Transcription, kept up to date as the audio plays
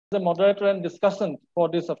the moderator and discussant for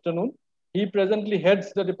this afternoon. He presently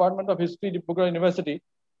heads the Department of History, Bhuyan University.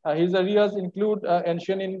 His areas include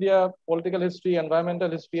ancient India, political history,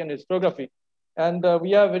 environmental history, and historiography. And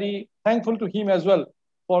we are very thankful to him as well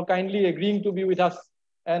for kindly agreeing to be with us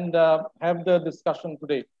and have the discussion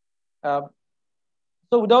today.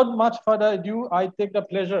 So without much further ado, I take the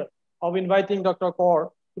pleasure of inviting Dr. Kaur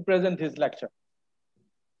to present his lecture.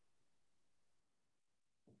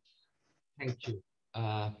 Thank you.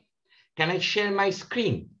 Can I share my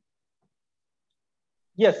screen?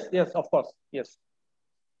 Yes, yes, of course, yes.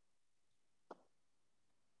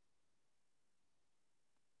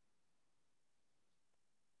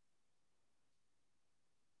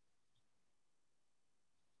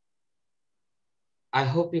 I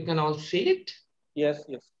hope you can all see it. Yes,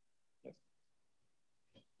 yes. Yes.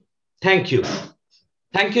 Thank you.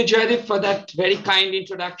 Thank you, Jaydeep, for that very kind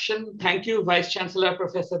introduction. Thank you, Vice Chancellor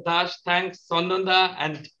Professor Dash. Thanks, Sonanda,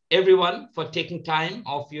 and everyone for taking time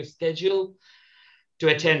off your schedule to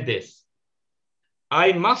attend this.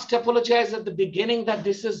 I must apologize at the beginning that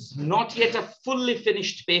this is not yet a fully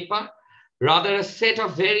finished paper, rather a set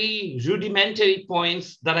of very rudimentary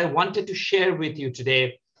points that I wanted to share with you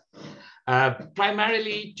today,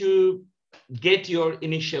 primarily to get your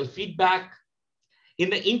initial feedback. In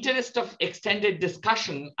the interest of extended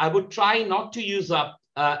discussion, I would try not to use up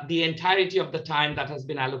the entirety of the time that has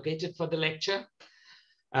been allocated for the lecture.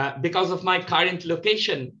 Because of my current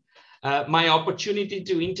location, my opportunity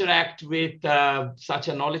to interact with such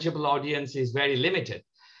a knowledgeable audience is very limited.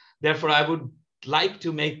 Therefore, I would like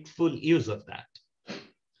to make full use of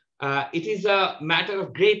that. It is a matter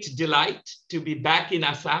of great delight to be back in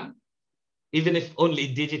Assam, even if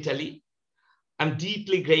only digitally. I'm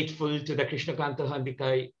deeply grateful to the Krishnakanta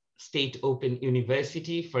Handikai State Open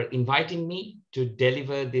University for inviting me to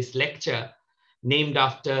deliver this lecture named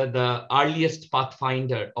after the earliest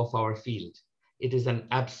pathfinder of our field. It is an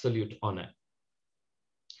absolute honor.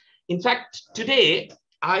 In fact, today,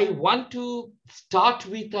 I want to start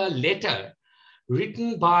with a letter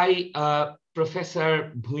written by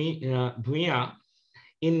Professor Bhuyan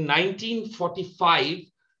in 1945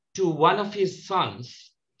 to one of his sons,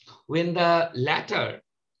 when the latter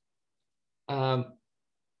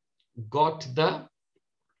got the,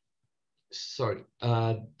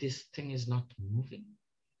 this thing is not moving.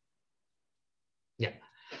 Yeah.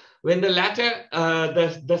 When the latter,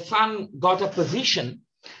 the son got a position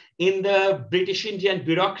in the British Indian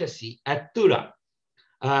bureaucracy at Tura,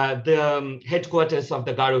 the headquarters of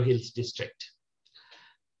the Garo Hills district.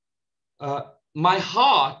 My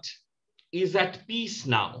heart is at peace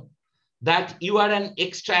now that you are an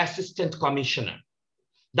extra assistant commissioner,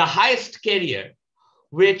 the highest career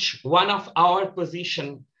which one of our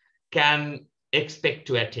position can expect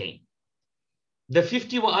to attain. The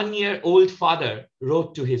 51-year-old father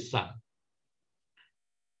wrote to his son.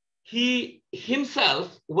 He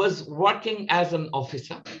himself was working as an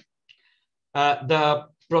officer, the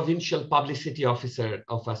provincial publicity officer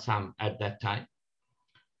of Assam at that time,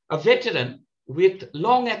 a veteran with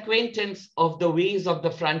long acquaintance of the ways of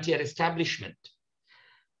the frontier establishment.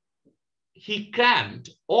 He crammed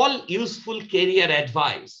all useful career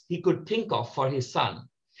advice he could think of for his son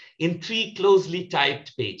in 3 closely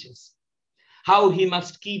typed pages. How he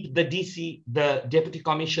must keep the DC, the deputy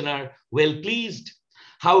commissioner, well pleased,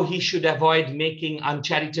 how he should avoid making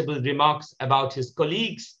uncharitable remarks about his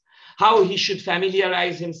colleagues, how he should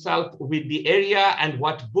familiarize himself with the area and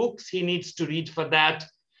what books he needs to read for that,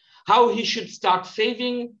 how he should start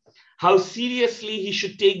saving, how seriously he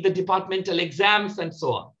should take the departmental exams, and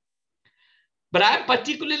so on. But I'm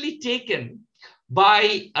particularly taken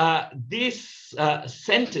by this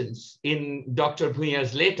sentence in Dr.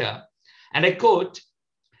 Bhuyan's letter, and I quote,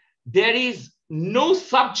 "There is no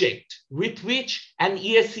subject with which an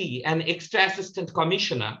ESE, an extra assistant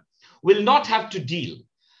commissioner, will not have to deal,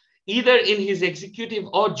 either in his executive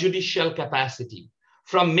or judicial capacity,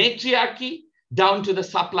 from matriarchy down to the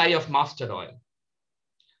supply of mustard oil."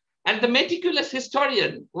 And the meticulous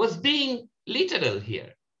historian was being literal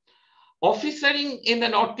here. Officering in the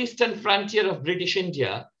northeastern frontier of British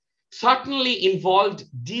India certainly involved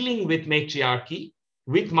dealing with matriarchy,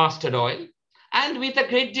 with mustard oil, and with a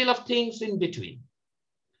great deal of things in between.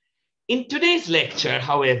 In today's lecture,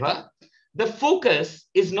 however, the focus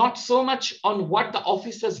is not so much on what the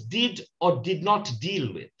officers did or did not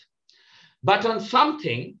deal with, but on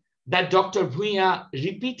something that Dr. Bhuyan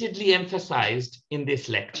repeatedly emphasized in this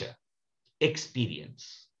lecture: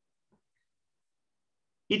 experience.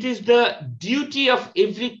 It is the duty of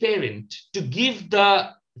every parent to give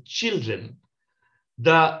the children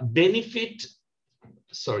the benefit,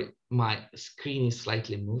 sorry, my screen is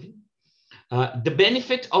slightly moving, the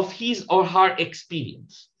benefit of his or her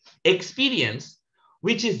experience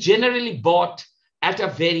which is generally bought at a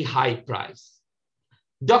very high price.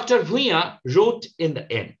 Dr. Bhuyan wrote in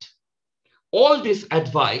the end, all this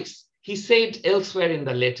advice, he said elsewhere in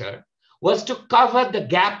the letter, was to cover the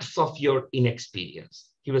gaps of your inexperience.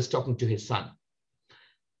 He was talking to his son.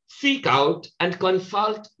 Seek out and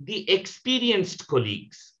consult the experienced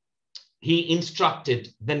colleagues he instructed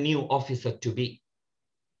the new officer to be.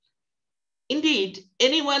 Indeed,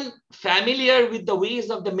 anyone familiar with the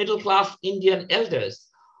ways of the middle-class Indian elders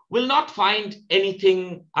will not find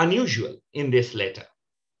anything unusual in this letter.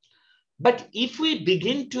 But if we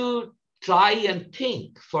begin to try and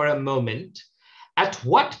think for a moment at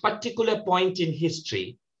what particular point in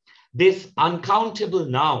history this uncountable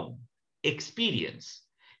noun, experience,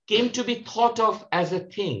 came to be thought of as a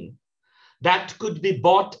thing that could be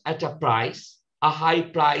bought at a price, a high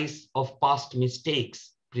price of past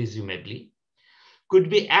mistakes, presumably, could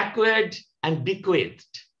be acquired and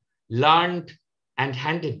bequeathed, learned and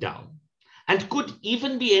handed down, and could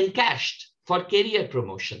even be encashed for career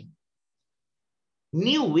promotion.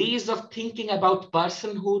 New ways of thinking about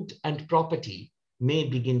personhood and property may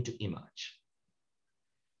begin to emerge.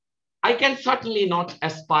 I can certainly not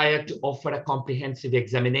aspire to offer a comprehensive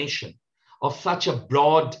examination of such a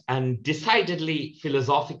broad and decidedly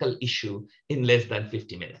philosophical issue in less than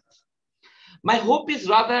 50 minutes. My hope is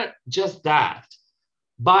rather just that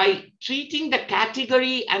by treating the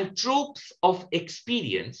category and tropes of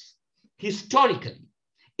experience historically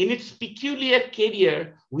in its peculiar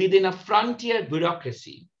career within a frontier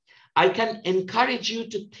bureaucracy, I can encourage you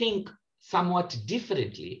to think somewhat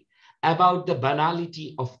differently about the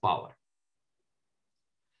banality of power.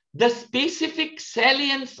 The specific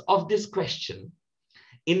salience of this question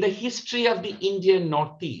in the history of the Indian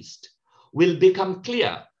Northeast will become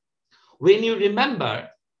clear when you remember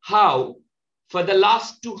how, for the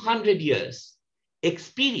last 200 years,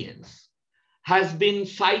 experience has been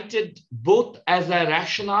cited both as a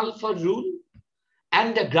rationale for rule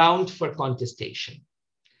and a ground for contestation,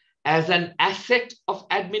 as an asset of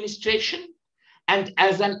administration and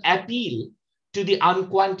as an appeal to the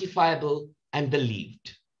unquantifiable and the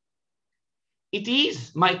lived. It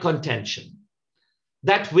is my contention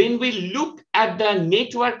that when we look at the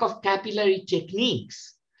network of capillary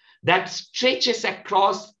techniques that stretches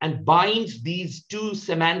across and binds these two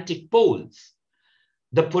semantic poles,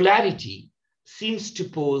 the polarity seems to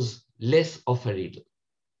pose less of a riddle.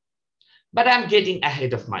 But I'm getting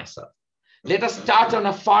ahead of myself. Let us start on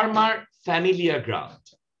a firmer, familiar ground.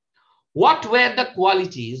 What were the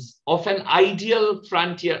qualities of an ideal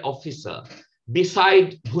frontier officer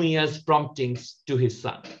beside Bhuyan's promptings to his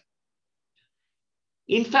son?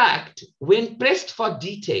 In fact, when pressed for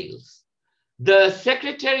details, the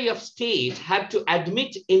Secretary of State had to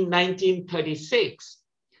admit in 1936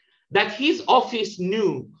 that his office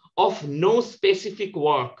knew of no specific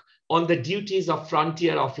work on the duties of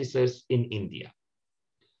frontier officers in India.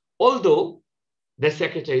 Although, the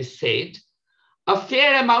Secretary said, a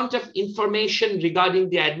fair amount of information regarding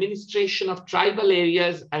the administration of tribal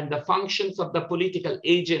areas and the functions of the political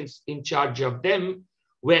agents in charge of them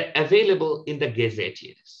were available in the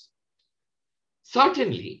gazetteers.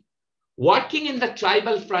 Certainly, working in the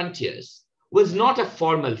tribal frontiers was not a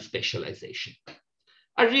formal specialization.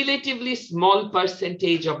 A relatively small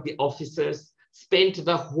percentage of the officers spent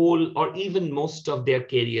the whole or even most of their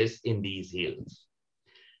careers in these hills.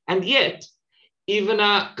 And yet, even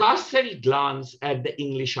a cursory glance at the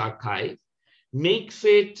English archive makes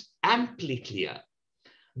it amply clear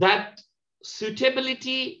that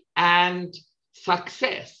suitability and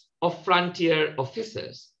success of frontier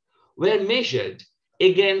officers were measured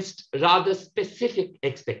against rather specific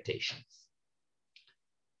expectations.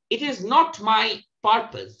 It is not my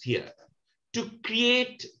purpose here to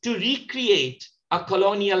recreate a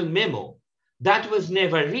colonial memo that was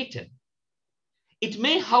never written. It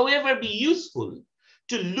may, however, be useful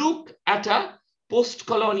to look at a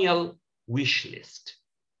post-colonial wish list.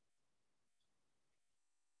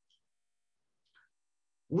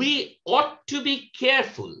 We ought to be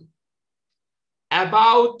careful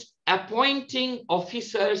about appointing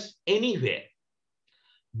officers anywhere,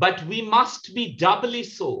 but we must be doubly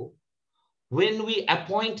so when we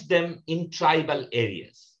appoint them in tribal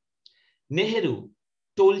areas. Nehru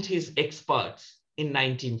told his experts in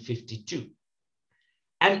 1952.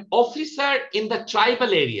 An officer in the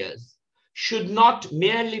tribal areas should not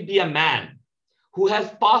merely be a man who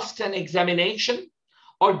has passed an examination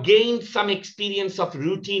or gained some experience of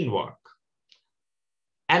routine work.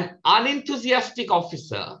 An unenthusiastic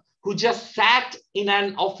officer who just sat in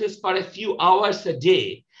an office for a few hours a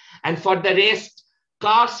day and for the rest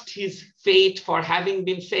cast his fate for having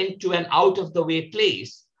been sent to an out-of-the-way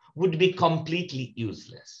place would be completely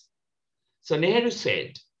useless. So Nehru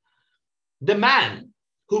said, the man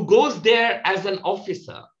who goes there as an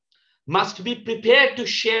officer must be prepared to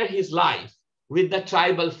share his life with the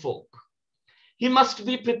tribal folk. He must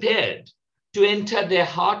be prepared to enter their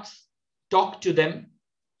hearts, talk to them,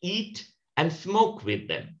 eat and smoke with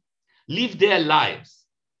them, live their lives,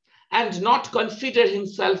 and not consider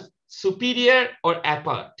himself superior or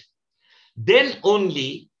apart. Then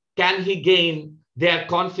only can he gain their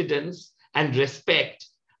confidence and respect,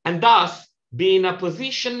 and thus be in a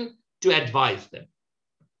position to advise them.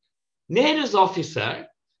 Nehru's officer,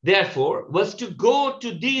 therefore, was to go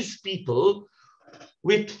to these people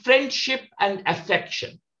with friendship and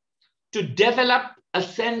affection, to develop a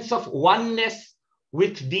sense of oneness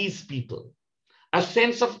with these people, a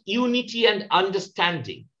sense of unity and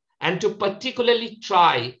understanding, and to particularly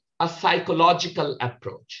try a psychological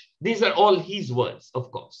approach. These are all his words,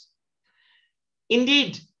 of course.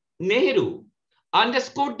 Indeed, Nehru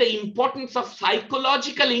underscored the importance of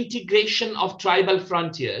psychological integration of tribal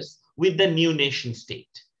frontiers with the new nation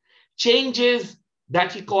state, changes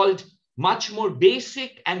that he called much more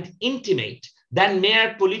basic and intimate than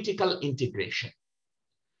mere political integration,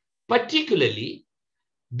 particularly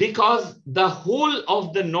because the whole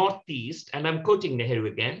of the Northeast, and I'm quoting Nehru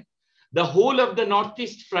again, the whole of the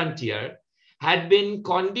Northeast frontier had been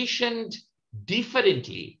conditioned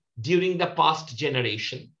differently during the past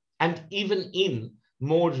generation and even in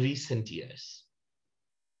more recent years.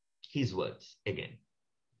 His words again.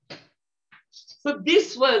 So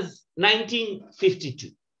this was 1952.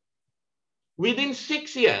 Within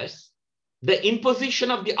 6 years, the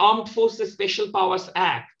imposition of the Armed Forces Special Powers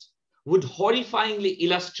Act would horrifyingly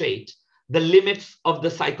illustrate the limits of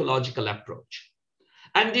the psychological approach.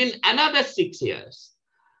 And in another 6 years,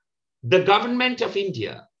 the government of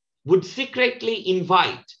India would secretly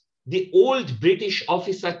invite the old British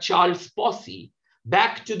officer Charles Posse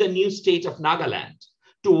back to the new state of Nagaland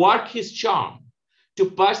to work his charm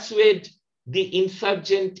to persuade the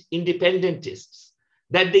insurgent independentists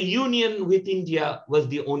that the union with India was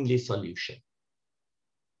the only solution.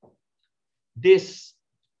 This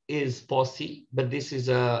is Posse, but this is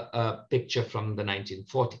a picture from the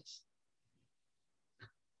 1940s.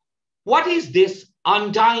 What is this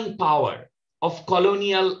undying power of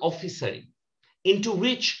colonial officery into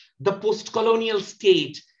which the post-colonial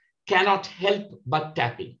state cannot help but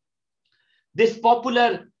tap in? This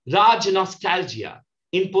popular Raj nostalgia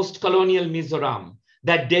in post-colonial Mizoram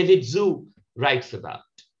that David Zhu writes about.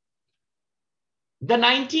 The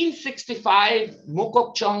 1965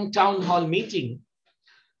 Mokokchung Town Hall meeting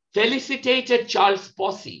felicitated Charles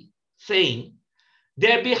Posse, saying,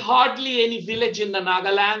 "There be hardly any village in the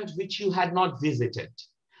Nagaland which you had not visited.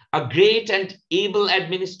 A great and able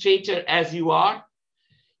administrator as you are,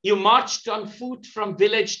 you marched on foot from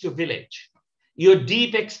village to village. Your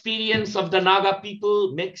deep experience of the Naga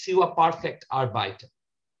people makes you a perfect arbiter."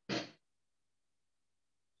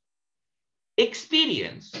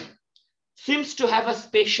 Experience seems to have a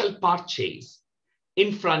special purchase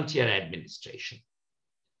in frontier administration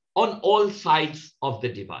on all sides of the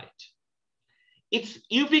divide. Its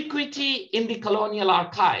ubiquity in the colonial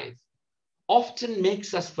archive often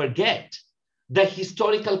makes us forget the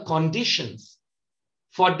historical conditions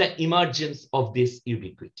for the emergence of this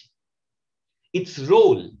ubiquity. Its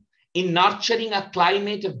role in nurturing a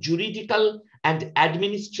climate of juridical and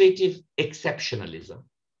administrative exceptionalism,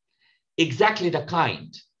 exactly the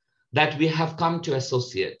kind that we have come to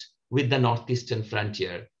associate with the northeastern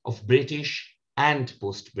frontier of British and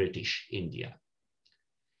post-British India.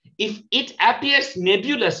 If it appears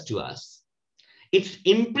nebulous to us, its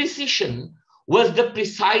imprecision was the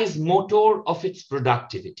precise motor of its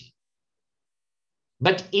productivity.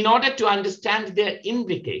 But in order to understand their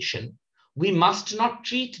imbrication, we must not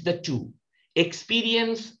treat the two,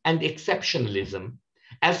 experience and exceptionalism,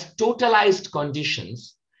 as totalized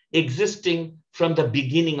conditions existing from the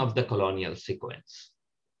beginning of the colonial sequence.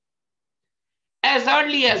 As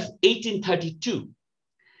early as 1832,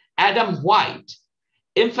 Adam White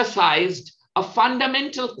emphasized a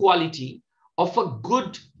fundamental quality of a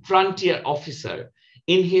good frontier officer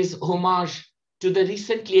in his homage to the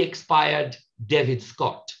recently expired David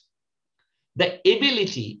Scott: the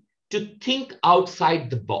ability to think outside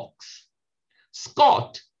the box.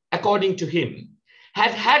 Scott, according to him,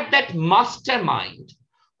 had that mastermind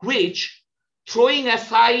which, throwing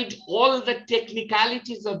aside all the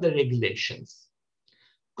technicalities of the regulations,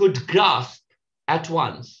 could grasp at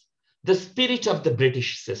once the spirit of the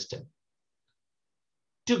British system.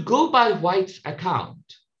 To go by White's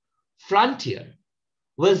account, frontier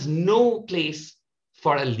was no place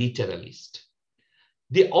for a literalist.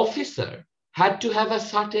 The officer had to have a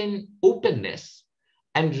certain openness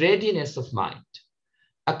and readiness of mind,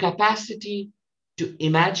 a capacity to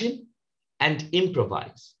imagine and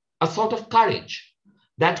improvise, a sort of courage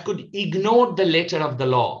that could ignore the letter of the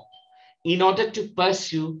law in order to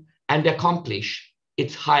pursue and accomplish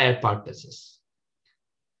its higher purposes.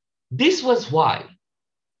 This was why,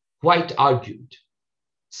 White argued,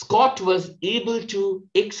 Scott was able to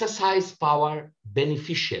exercise power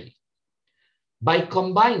beneficially by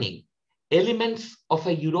combining elements of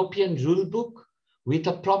a European rulebook with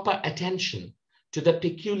a proper attention to the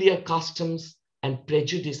peculiar customs and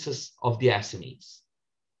prejudices of the Assamese.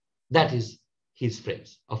 That is his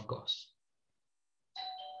phrase, of course.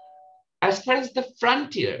 As far as the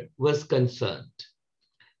frontier was concerned,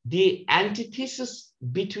 the antithesis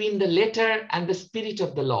between the letter and the spirit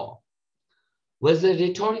of the law was a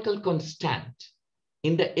rhetorical constant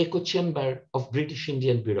in the echo chamber of British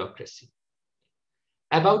Indian bureaucracy.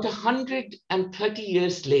 About 130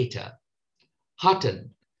 years later,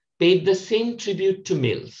 Hutton paid the same tribute to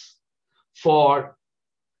Mills for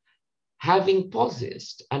having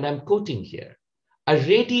possessed, and I'm quoting here, a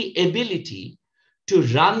ready ability to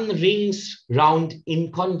run rings round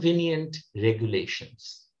inconvenient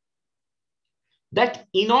regulations. That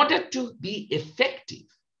in order to be effective,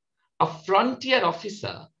 a frontier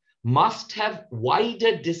officer must have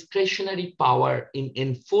wider discretionary power in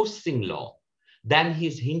enforcing law than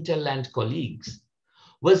his hinterland colleagues,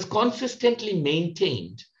 was consistently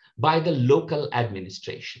maintained by the local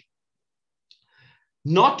administration.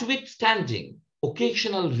 Notwithstanding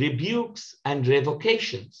occasional rebukes and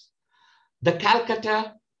revocations, the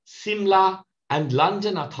Calcutta, Simla, and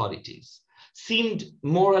London authorities seemed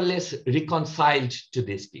more or less reconciled to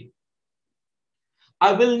this view.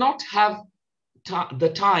 I will not have the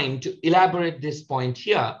time to elaborate this point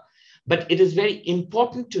here, but it is very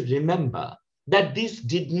important to remember that this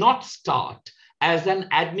did not start as an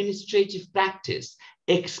administrative practice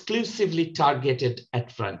exclusively targeted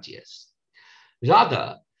at frontiers.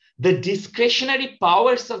 Rather, the discretionary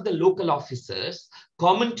powers of the local officers,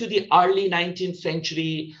 common to the early 19th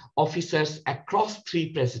century officers across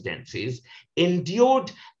three presidencies,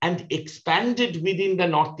 endured and expanded within the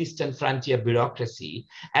Northeastern frontier bureaucracy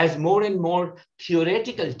as more and more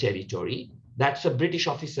theoretical territory, that's a British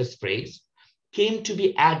officer's phrase, came to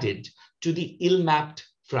be added to the ill-mapped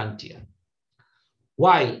frontier.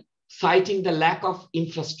 While citing the lack of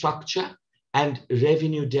infrastructure and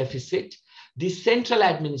revenue deficit, the central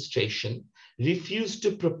administration refused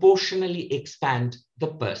to proportionally expand the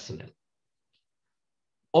personnel.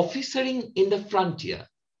 Officering in the frontier,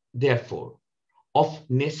 therefore, of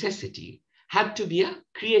necessity, had to be a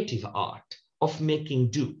creative art of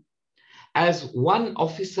making do. As one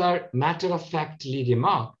officer matter-of-factly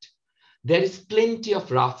remarked, there is plenty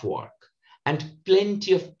of rough work and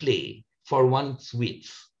plenty of play for one's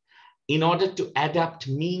wits in order to adapt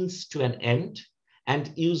means to an end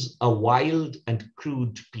and use a wild and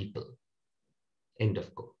crude people. End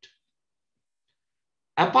of quote.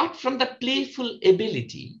 Apart from the playful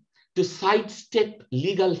ability to sidestep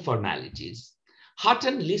legal formalities,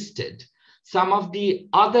 Hutton listed some of the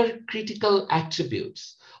other critical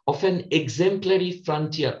attributes of an exemplary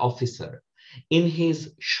frontier officer in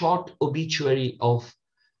his short obituary of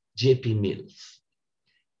J.P. Mills.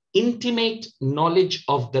 Intimate knowledge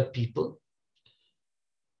of the people,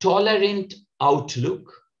 tolerant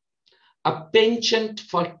outlook, a penchant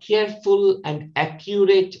for careful and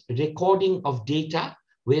accurate recording of data,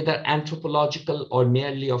 whether anthropological or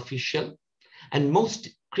merely official, and most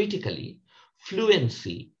critically,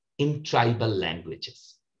 fluency in tribal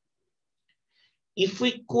languages. If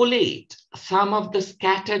we collate some of the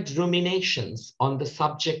scattered ruminations on the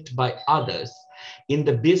subject by others in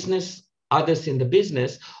the business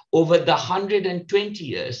over the 120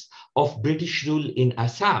 years of British rule in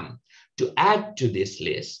Assam, to add to this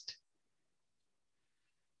list,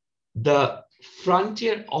 the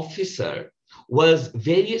frontier officer was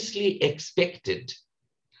variously expected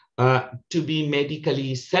to be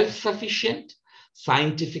medically self-sufficient,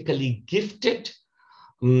 scientifically gifted,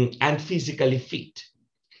 and physically fit.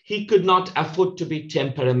 He could not afford to be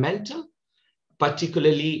temperamental,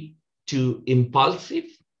 particularly too impulsive.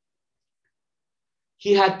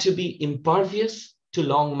 He had to be impervious to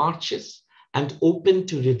long marches and open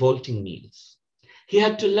to revolting meals. He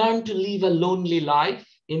had to learn to live a lonely life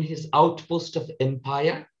in his outpost of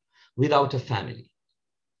empire without a family.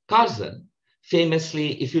 Curzon,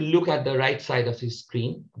 famously, if you look at the right side of his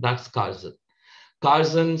screen, that's Curzon.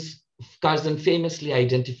 Curzon famously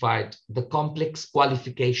identified the complex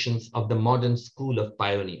qualifications of the modern school of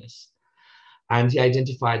pioneers. And he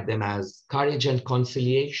identified them as courage and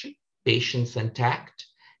conciliation, patience and tact,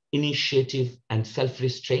 initiative and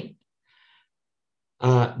self-restraint,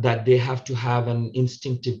 that they have to have an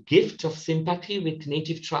instinctive gift of sympathy with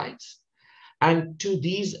native tribes. And to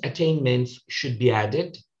these attainments should be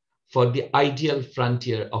added, for the ideal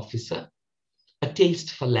frontier officer, a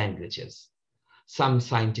taste for languages, some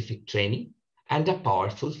scientific training, and a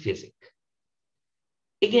powerful physique.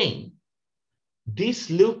 Again, this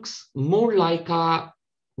looks more like a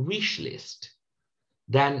wish list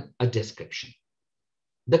than a description.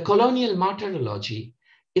 The colonial martyrology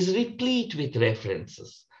is replete with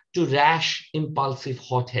references to rash, impulsive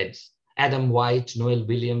hotheads, Adam White, Noel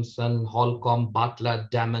Williamson, Holcomb, Butler,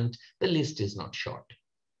 Damont, the list is not short.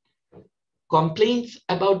 Complaints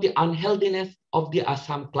about the unhealthiness of the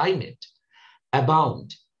Assam climate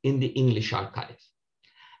abound in the English archive.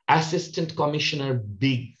 Assistant Commissioner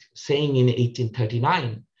Bigg saying in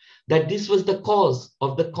 1839 that this was the cause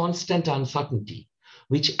of the constant uncertainty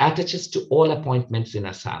which attaches to all appointments in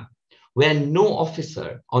Assam, where no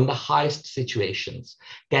officer on the highest situations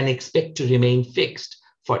can expect to remain fixed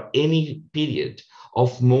for any period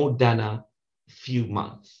of more than a few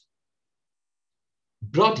months.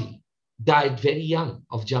 Brodie died very young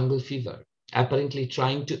of jungle fever, apparently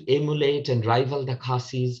trying to emulate and rival the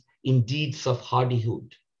Khasis in deeds of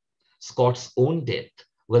hardihood. Scott's own death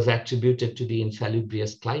was attributed to the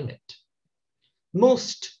insalubrious climate.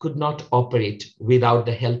 Most could not operate without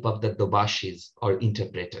the help of the Dobashis or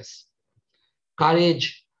interpreters.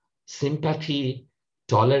 Courage, sympathy,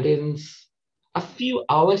 tolerance, a few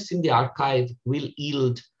hours in the archive will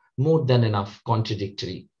yield more than enough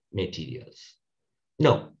contradictory materials.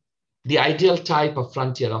 No, the ideal type of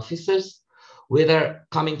frontier officers, whether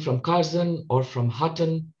coming from Curzon or from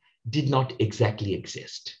Hutton, did not exactly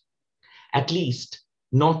exist, at least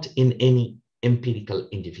not in any empirical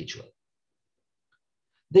individual.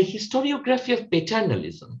 The historiography of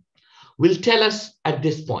paternalism will tell us at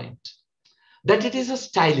this point that it is a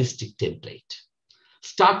stylistic template,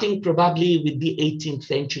 starting probably with the 18th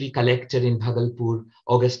century collector in Bhagalpur,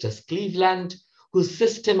 Augustus Cleveland, whose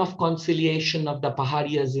system of conciliation of the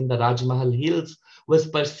Paharias in the Rajmahal Hills was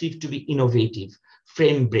perceived to be innovative,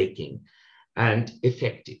 frame-breaking, and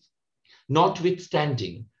effective,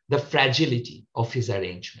 notwithstanding the fragility of his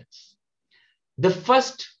arrangements. The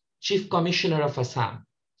first Chief Commissioner of Assam,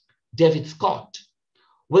 David Scott,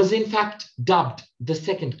 was in fact dubbed the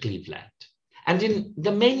second Cleveland. And in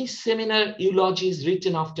the many seminar eulogies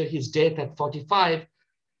written after his death at 45,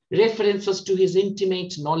 references to his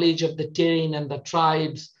intimate knowledge of the terrain and the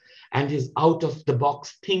tribes and his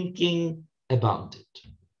out-of-the-box thinking abounded.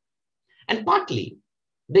 And partly,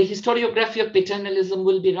 the historiography of paternalism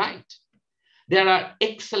will be right. There are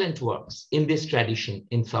excellent works in this tradition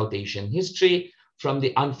in South Asian history, from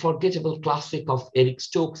the unforgettable classic of Eric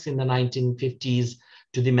Stokes in the 1950s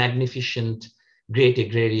to the magnificent Great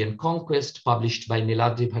Agrarian Conquest published by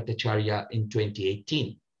Niladri Bhattacharya in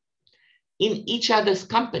 2018. In each other's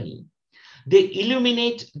company, they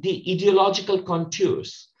illuminate the ideological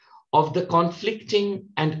contours of the conflicting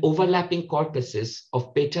and overlapping corpuses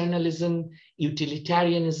of paternalism,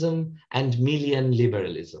 utilitarianism, and Millian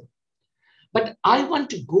liberalism. But I want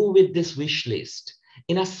to go with this wish list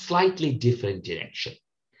in a slightly different direction.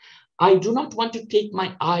 I do not want to take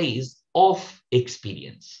my eyes off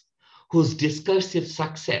experience, whose discursive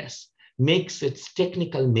success makes its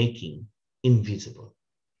technical making invisible.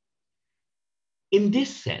 In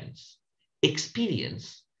this sense,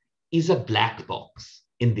 experience is a black box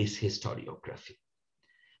in this historiography.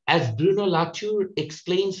 As Bruno Latour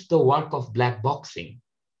explains the work of black boxing,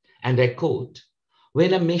 and I quote,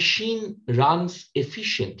 "When a machine runs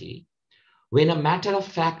efficiently, when a matter of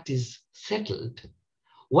fact is settled,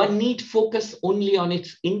 one need focus only on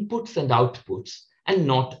its inputs and outputs and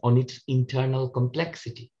not on its internal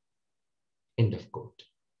complexity." End of quote.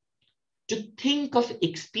 To think of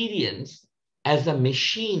experience as a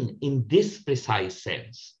machine in this precise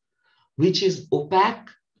sense, which is opaque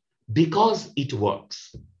because it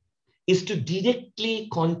works, is to directly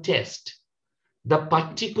contest the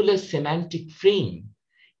particular semantic frame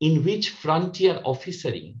in which frontier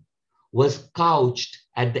officering was couched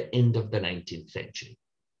at the end of the 19th century.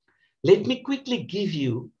 Let me quickly give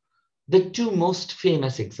you the two most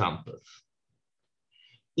famous examples.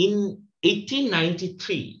 In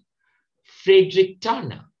 1893, Frederick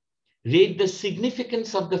Turner read the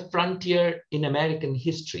significance of the frontier in American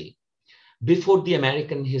history before the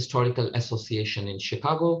American Historical Association in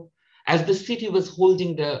Chicago, as the city was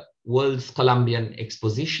holding the World's Columbian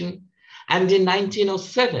Exposition. And in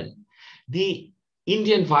 1907, the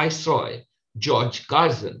Indian Viceroy, George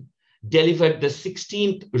Curzon, delivered the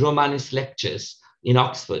 16th Romanes lectures in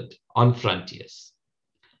Oxford on frontiers.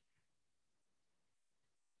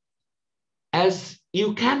 As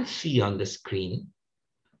you can see on the screen,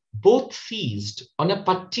 both seized on a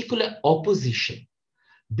particular opposition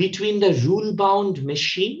between the rule-bound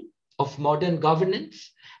machine of modern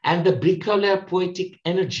governance and the bricklayer poetic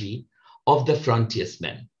energy of the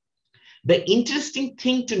frontiersmen. The interesting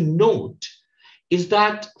thing to note is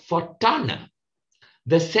that for Turner,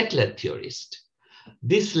 the settler theorist,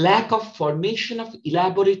 this lack of formation of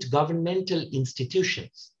elaborate governmental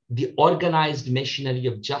institutions, the organized machinery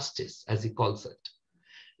of justice, as he calls it,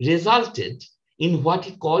 resulted in what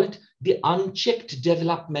he called the unchecked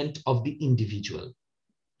development of the individual.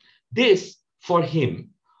 This, for him,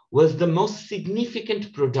 was the most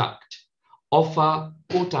significant product of a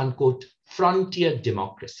quote-unquote frontier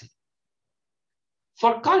democracy.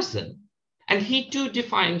 For Curzon, and he too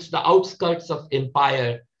defines the outskirts of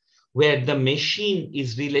empire where the machine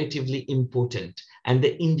is relatively impotent and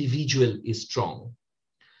the individual is strong.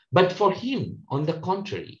 But for him, on the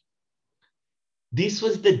contrary, this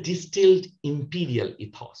was the distilled imperial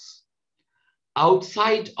ethos.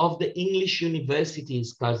 Outside of the English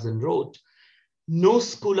universities, Curzon wrote, no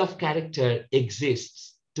school of character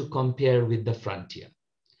exists to compare with the frontier.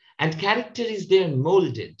 And character is there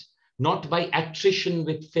molded, not by attrition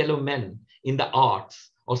with fellow men in the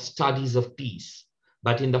arts or studies of peace,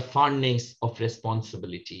 but in the furnace of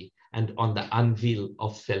responsibility and on the anvil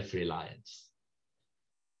of self-reliance.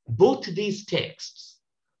 Both these texts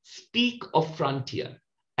speak of frontier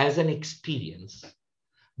as an experience,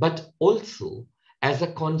 but also as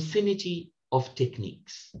a confinity of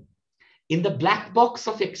techniques. In the black box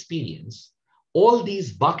of experience, all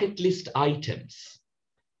these bucket list items,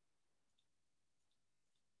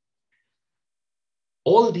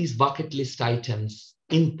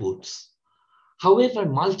 inputs, however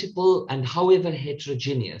multiple and however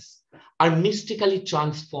heterogeneous, are mystically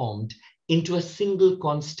transformed into a single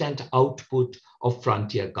constant output of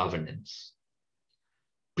frontier governance.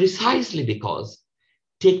 Precisely because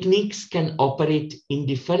techniques can operate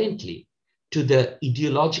indifferently to the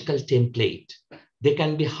ideological template, they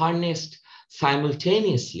can be harnessed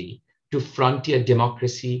simultaneously to frontier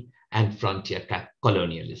democracy and frontier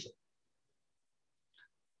colonialism.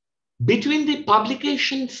 Between the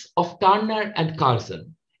publications of Turner and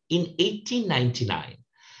Curzon in 1899,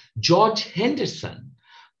 George Henderson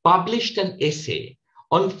published an essay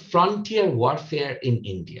on frontier warfare in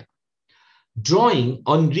India, drawing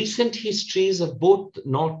on recent histories of both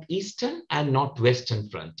northeastern and northwestern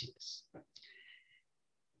frontiers,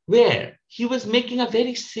 where he was making a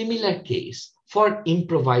very similar case for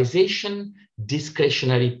improvisation,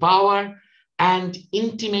 discretionary power, and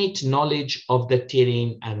intimate knowledge of the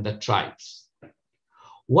terrain and the tribes.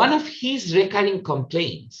 One of his recurring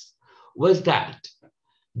complaints was that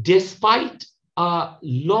despite a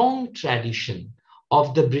long tradition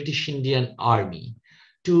of the British Indian Army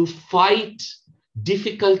to fight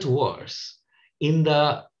difficult wars in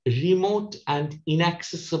the remote and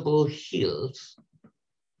inaccessible hills,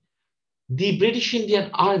 the British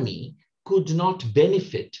Indian Army could not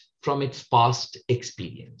benefit from its past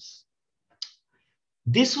experience.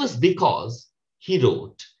 This was because, he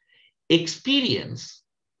wrote, experience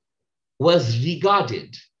was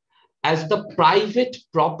regarded as the private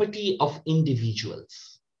property of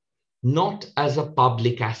individuals, not as a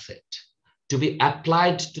public asset to be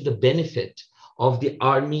applied to the benefit of the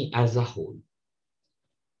army as a whole.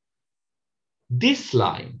 This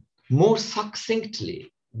line, more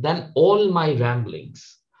succinctly than all my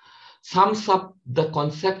ramblings, sums up the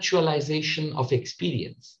conceptualization of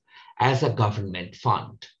experience as a government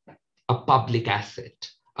fund, a public asset,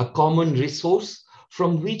 a common resource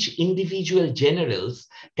from which individual generals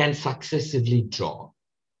can successively draw.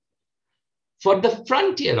 For the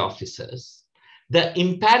frontier officers, the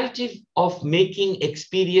imperative of making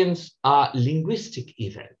experience a linguistic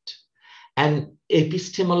event, an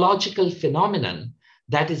epistemological phenomenon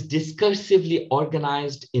that is discursively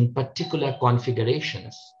organized in particular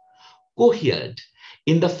configurations, cohered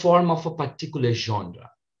in the form of a particular genre.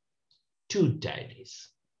 Two diaries.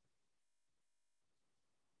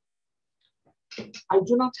 I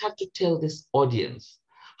do not have to tell this audience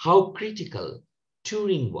how critical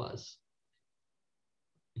Turing was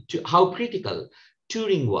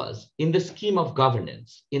in the scheme of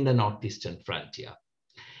governance in the northeastern frontier.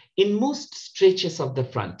 In most stretches of the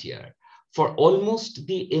frontier, for almost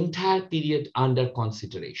the entire period under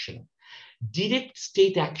consideration, direct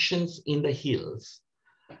state actions in the hills,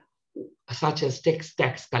 such as tax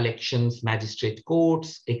collections, magistrate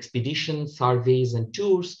courts, expeditions, surveys, and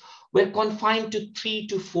tours, were confined to 3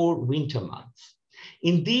 to 4 winter months.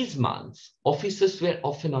 In these months, officers were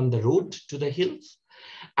often on the road to the hills,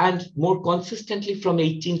 and more consistently from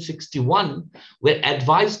 1861, were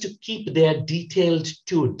advised to keep their detailed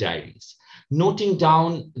tour diaries, noting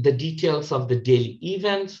down the details of the daily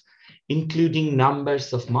events, including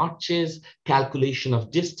numbers of marches, calculation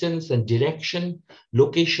of distance and direction,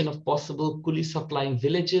 location of possible coolie supplying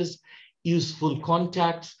villages, useful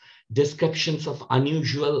contacts, descriptions of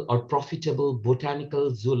unusual or profitable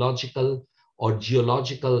botanical, zoological, or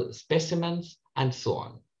geological specimens, and so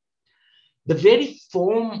on. The very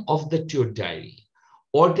form of the tour diary,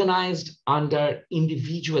 organized under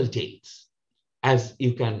individual dates, as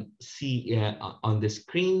you can see on the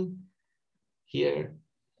screen here,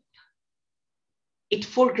 it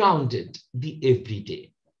foregrounded the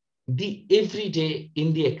everyday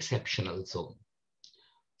in the exceptional zone.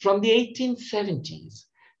 From the 1870s,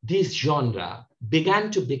 this genre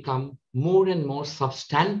began to become more and more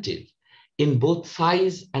substantive in both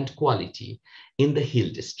size and quality in the hill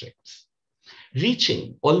districts,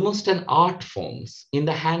 reaching almost an art forms in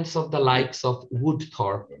the hands of the likes of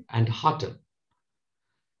Woodthorpe and Hutton.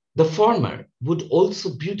 The former would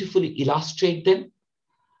also beautifully illustrate them,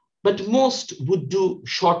 but most would do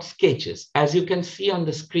short sketches. As you can see on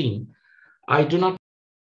the screen, I do not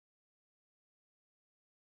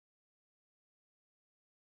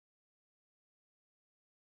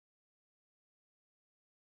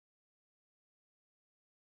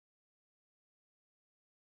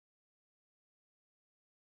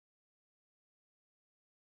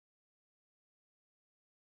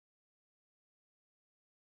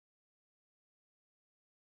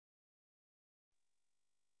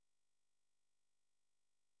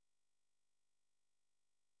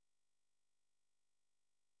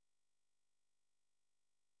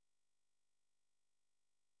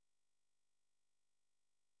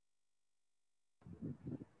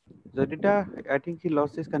Jadita, I think he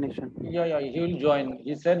lost his connection. Yeah, he will join.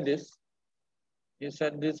 He said this. He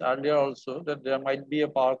said this earlier also that there might be a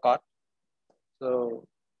power cut. So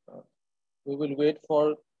we will wait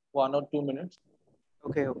for 1 or 2 minutes.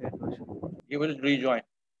 Okay. He will rejoin.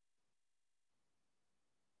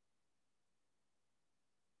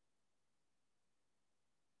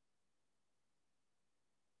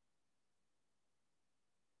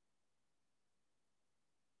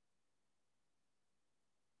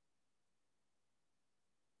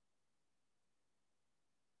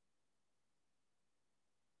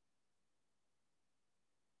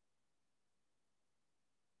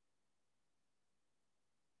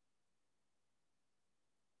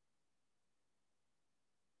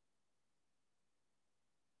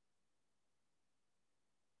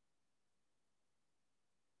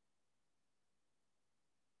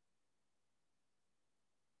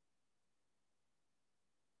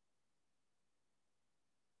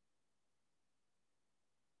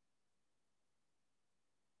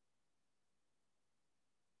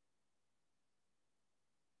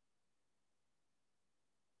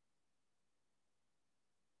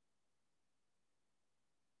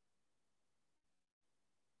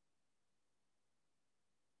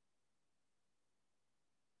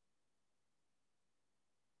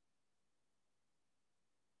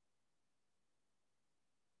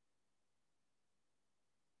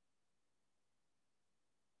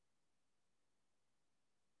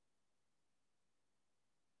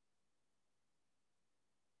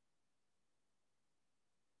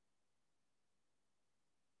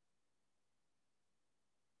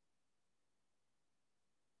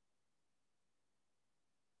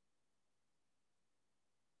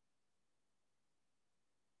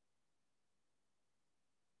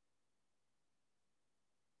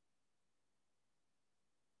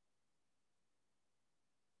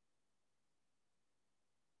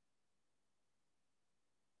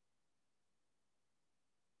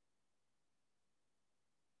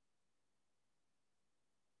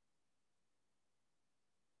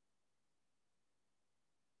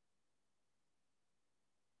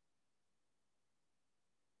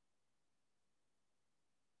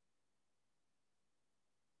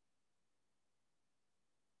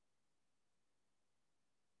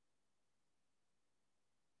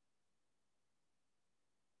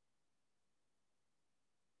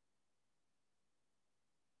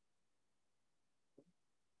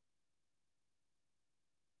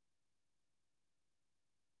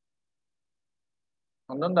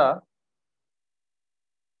 Ananda.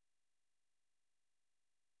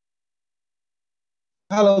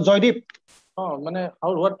 Hello, Joydeep. Oh,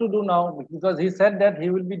 what to do now? Because he said that he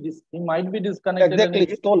might be disconnected. Exactly,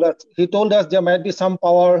 he told us. He told us there might be some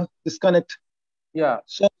power disconnect. Yeah.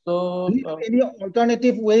 So do you have any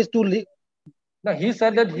alternative ways to No, he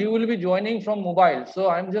said that he will be joining from mobile. So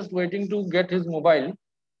I'm just waiting to get his mobile,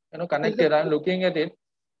 connected. I'm looking at it.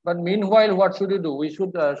 But meanwhile, what should we do? We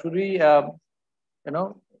should we, you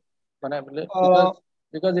know,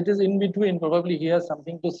 because it is in between. Probably he has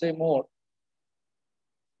something to say more.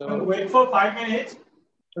 So, wait for 5 minutes.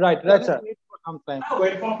 Right, sir. Wait for some time.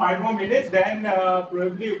 Wait for 5 more minutes, then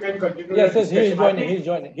probably you can continue. Yes, the yes, he is discussion. joining. He's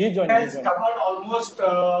joining. He's joining. He has covered almost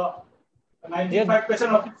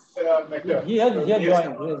 95% of its matter. He has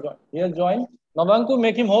joined. He has joined. Navanku,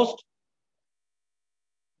 make him host.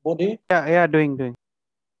 Bodhi. Yeah, doing.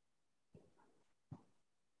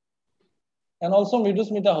 And also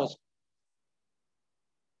Midusmita host.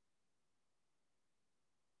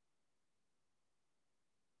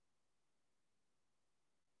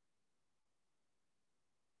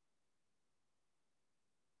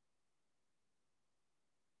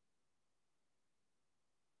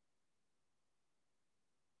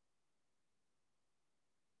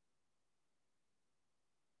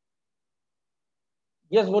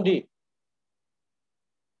 Yes, Bodhi.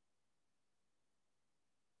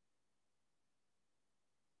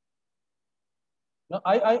 No,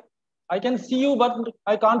 I can see you, but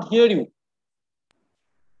I can't hear you.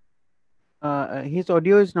 His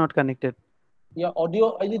audio is not connected. Your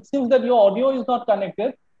audio. It seems that your audio is not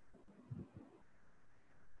connected.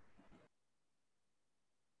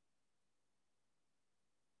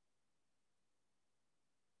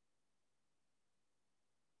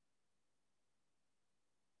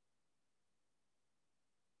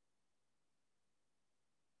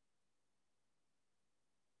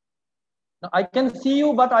 No, I can see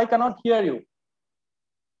you, but I cannot hear you.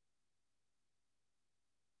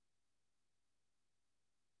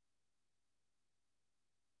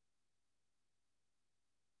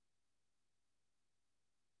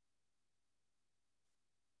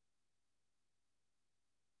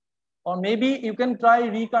 Or maybe you can try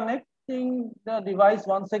reconnecting the device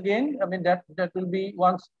once again. I mean, that will be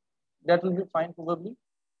fine probably.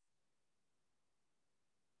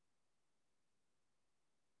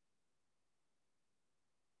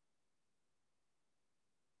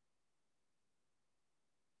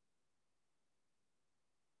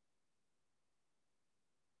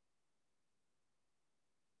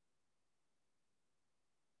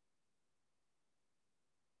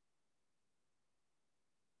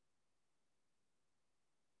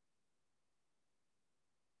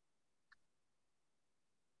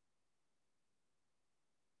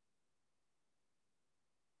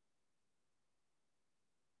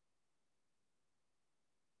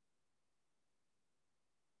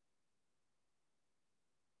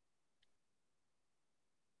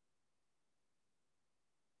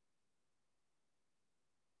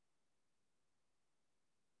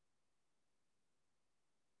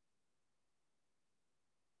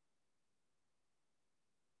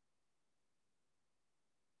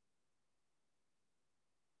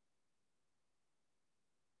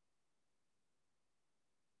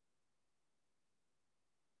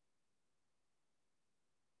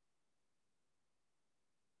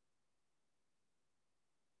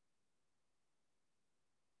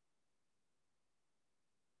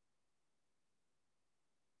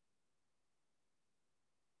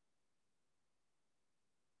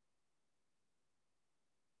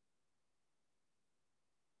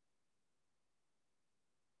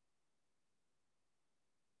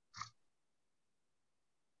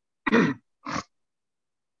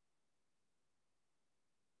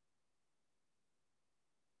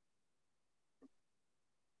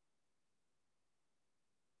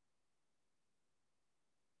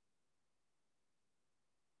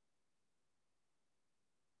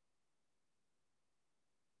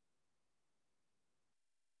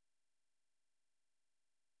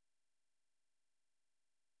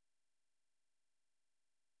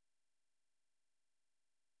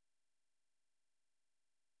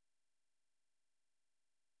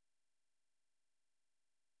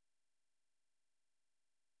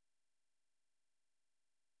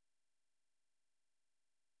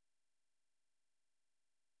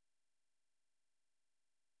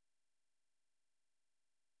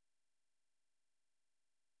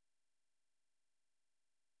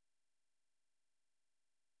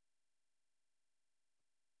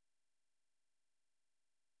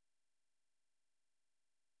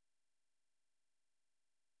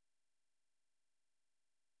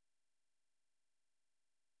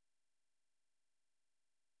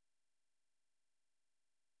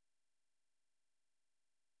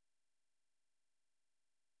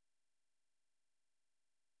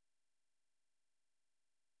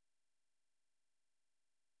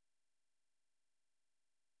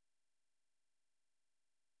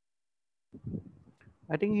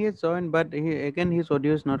 I think he is joined, but again his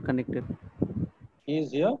audio is not connected. He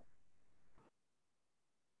is here.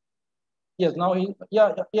 Yes, now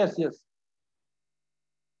yes.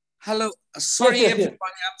 Hello, sorry yes. everybody.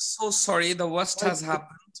 I'm so sorry. The worst has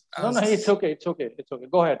happened. No, it's okay.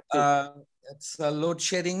 Go ahead. It's load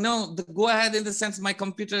shedding. No, go ahead in the sense my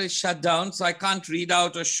computer is shut down, so I can't read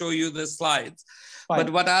out or show you the slides. Fine. But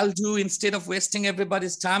what I'll do, instead of wasting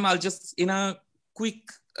everybody's time, I'll just, in a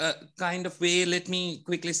quick kind of way, let me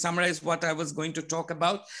quickly summarize what I was going to talk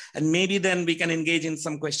about, and maybe then we can engage in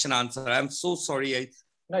some question answer. I'm so sorry.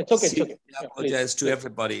 No, it's okay. I apologize to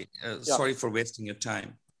everybody. Sorry for wasting your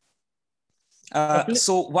time.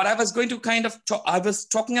 So what I was going to kind of I was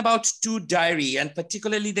talking about Two Diary, and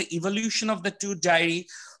particularly the evolution of the Two Diary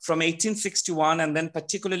from 1861, and then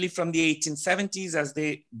particularly from the 1870s as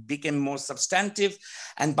they became more substantive.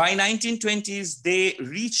 And by 1920s, they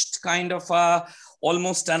reached kind of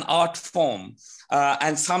almost an art form.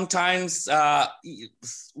 And sometimes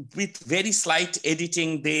with very slight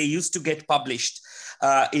editing, they used to get published.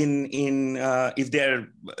 If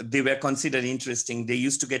they were considered interesting, they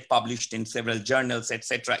used to get published in several journals,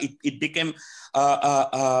 etc. It became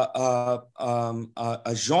a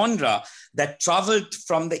genre that traveled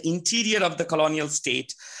from the interior of the colonial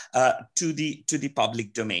state to the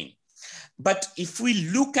public domain. But if we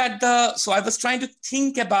look at so I was trying to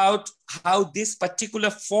think about how this particular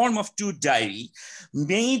form of Two Diary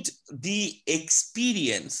made the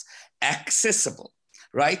experience accessible.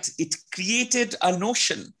 Right? It created a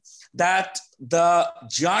notion that the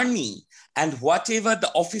journey and whatever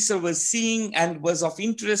the officer was seeing and was of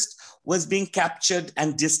interest was being captured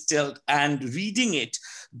and distilled, and reading it,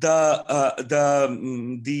 the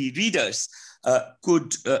readers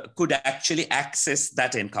could actually access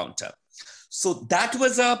that encounter. So that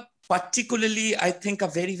was particularly, I think, a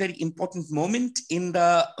very, very important moment in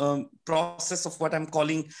the process of what I'm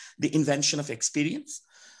calling the invention of experience.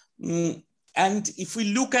 And if we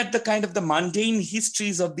look at the kind of the mundane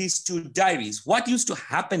histories of these two diaries, what used to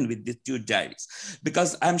happen with the two diaries?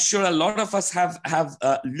 Because I'm sure a lot of us have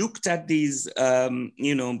looked at these,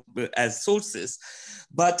 as sources,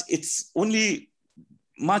 but it's only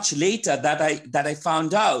much later that I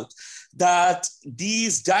found out that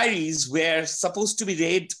these diaries were supposed to be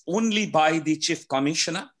read only by the chief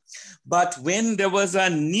commissioner. But when there was a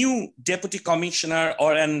new deputy commissioner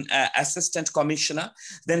or an assistant commissioner,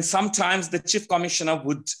 then sometimes the chief commissioner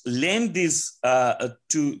would lend these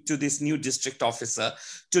to this new district officer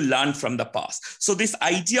to learn from the past. So this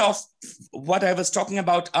idea of what I was talking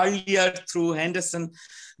about earlier through Henderson,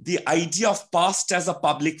 the idea of past as a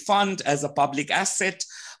public fund, as a public asset,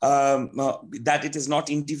 that it is not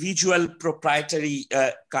individual proprietary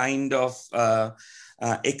kind of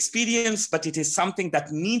experience, but it is something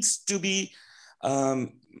that needs to be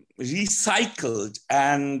recycled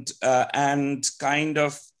and kind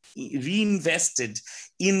of reinvested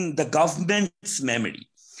in the government's memory,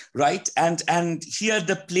 right? And here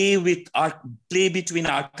the play between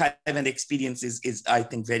archive and experience is I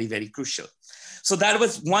think very, very crucial. So that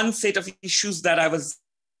was one set of issues that I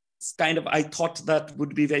thought that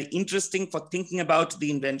would be very interesting for thinking about the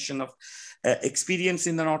invention of experience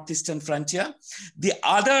in the Northeastern frontier. The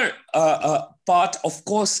other part, of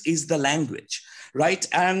course, is the language, right?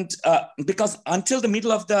 And because until the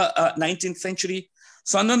middle of the 19th century,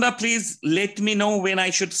 Sandanda, please let me know when I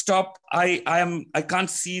should stop. I can't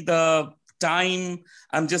see the time.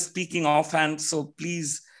 I'm just speaking offhand, so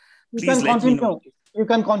please let me know. You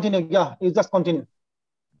can continue. Yeah, you just continue.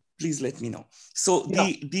 Please let me know. So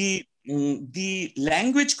yeah. The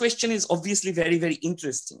language question is obviously very, very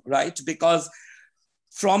interesting, right? Because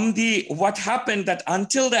from what happened that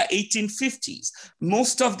until the 1850s,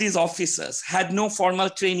 most of these officers had no formal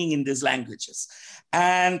training in these languages.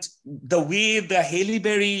 And the way the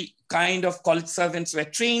Haileybury kind of college servants were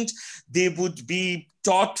trained, they would be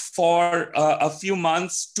taught for a few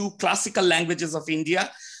months two classical languages of India,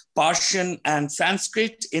 Persian and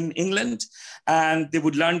Sanskrit in England, and they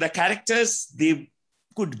would learn the characters. They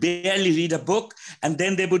could barely read a book, and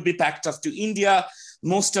then they would be packed off to India.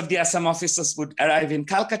 Most of the Assam officers would arrive in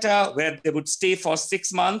Calcutta, where they would stay for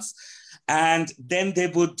 6 months, and then they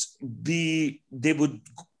would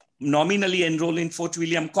nominally enroll in Fort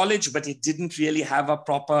William College, but it didn't really have a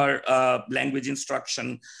proper language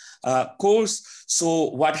instruction course. So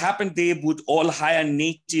what happened, they would all hire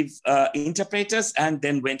native interpreters and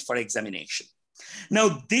then went for examination.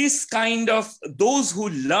 Now, those who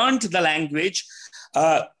learned the language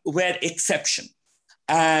were exception,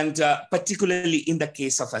 and particularly in the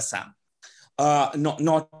case of Assam,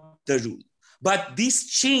 not the rule. But this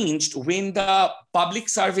changed when the Public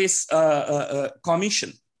Service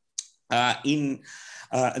Commission in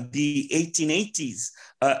the 1880s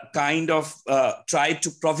tried to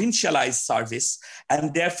provincialize service,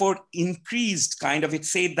 and therefore increased it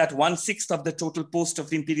said that 1/6 of the total post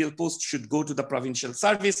of imperial post should go to the provincial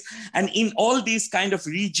service. And in all these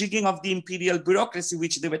rejigging of the imperial bureaucracy,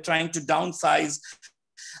 which they were trying to downsize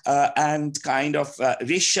and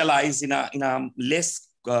racialize in a less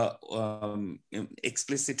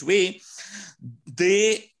explicit way,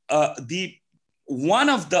 one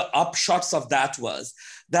of the upshots of that was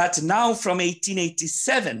that now from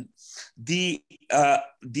 1887, the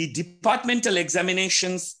departmental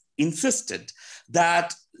examinations insisted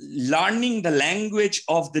that learning the language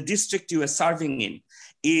of the district you are serving in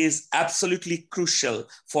is absolutely crucial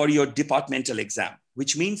for your departmental exam,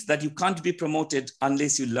 which means that you can't be promoted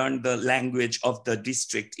unless you learn the language of the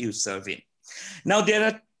district you serve in. Now, there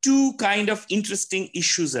are two interesting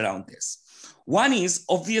issues around this. One is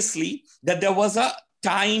obviously that there was a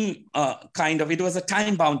time, it was a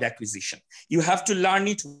time-bound acquisition. You have to learn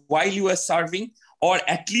it while you are serving, or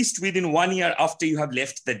at least within 1 year after you have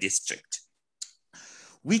left the district,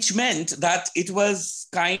 which meant that it was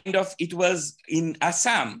in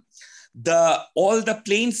Assam, all the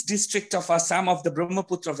plains district of Assam of the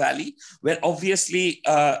Brahmaputra Valley, where obviously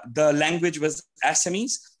the language was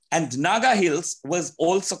Assamese, and Naga Hills was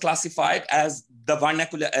also classified as the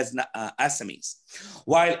vernacular as Assamese,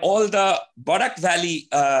 while all the Barak Valley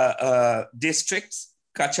districts,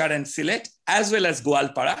 Kachar and Sylhet, as well as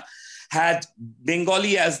Goalpara, had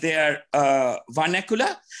Bengali as their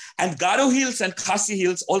vernacular, and Garo Hills and Khasi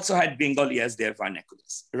Hills also had Bengali as their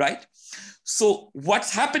vernaculars, right? So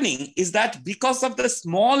what's happening is that because of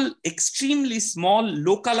the extremely small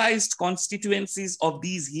localized constituencies of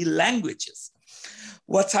these hill languages,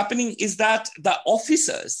 what's happening is that the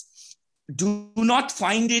officers do not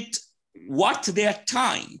find it worth their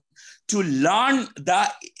time to learn the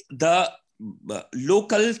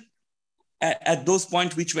local, at those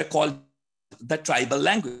points, which were called the tribal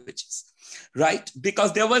languages, right?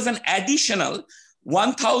 Because there was an additional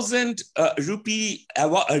 1,000 rupee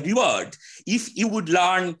reward if you would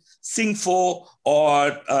learn Singpho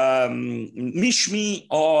or Mishmi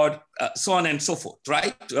or so on and so forth,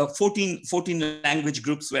 right? 14 language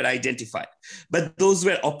groups were identified, but those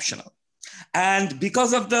were optional. And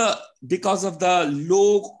because of the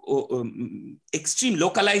low, extreme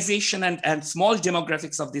localization and small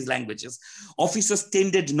demographics of these languages, officers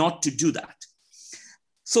tended not to do that.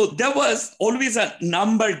 So there was always a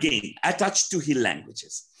number game attached to hill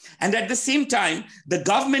languages. And at the same time, the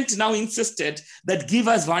government now insisted that give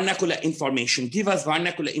us vernacular information, give us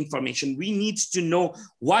vernacular information. We need to know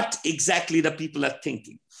what exactly the people are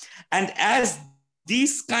thinking. And as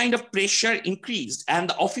this pressure increased and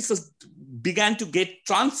the officers began to get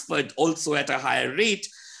transferred also at a higher rate,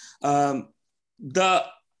 what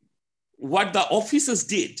the officers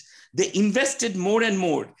did, they invested more and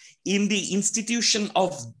more in the institution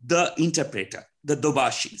of the interpreter, the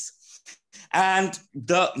dobashis. And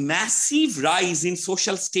the massive rise in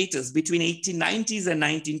social status between 1890s and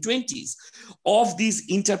 1920s of these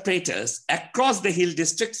interpreters across the hill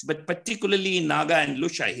districts, but particularly in Naga and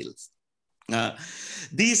Lushai hills.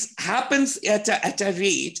 This happens at a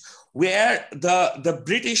rate where the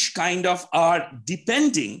British are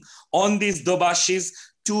depending on these dobashis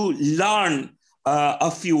to learn a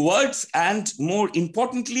few words, and more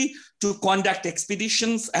importantly, to conduct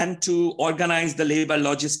expeditions and to organize the labor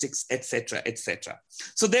logistics, etc., etc.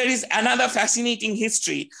 So there is another fascinating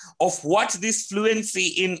history of what this fluency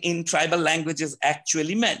in tribal languages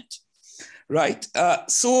actually meant, right?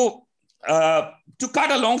 To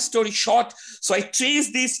cut a long story short, so I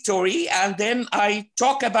trace this story and then I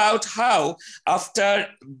talk about how after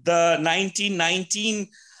the 1919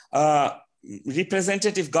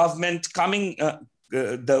 representative government coming,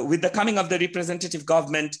 with the coming of the representative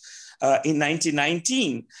government in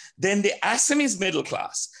 1919, then the Assamese middle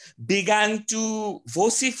class began to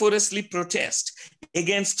vociferously protest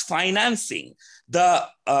against financing the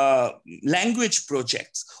language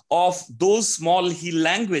projects of those small hill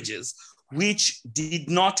languages which did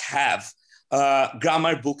not have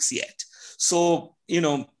grammar books yet. So,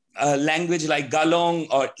 a language like Galong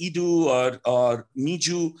or Idu or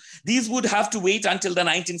Miju, these would have to wait until the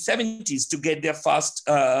 1970s to get their first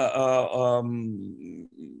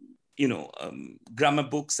grammar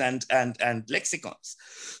books and lexicons.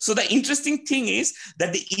 So the interesting thing is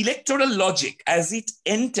that the electoral logic, as it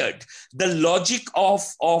entered the logic of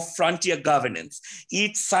frontier governance,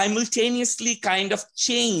 it simultaneously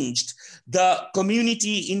changed the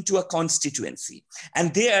community into a constituency.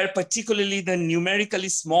 And there, particularly the numerically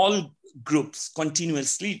small groups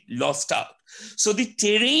continuously lost out. So the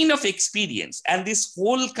terrain of experience and this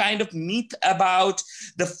whole kind of myth about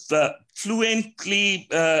the fluently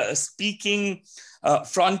speaking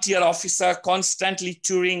frontier officer constantly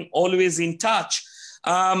touring, always in touch,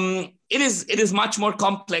 it is much more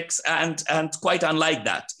complex and quite unlike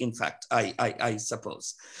that, in fact, I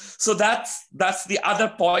suppose. So that's the other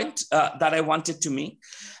point that I wanted to make.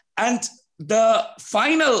 And the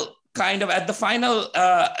final kind of, at the final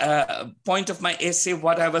point of my essay,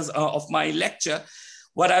 of my lecture,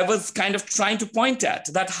 what I was kind of trying to point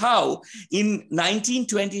at, that how in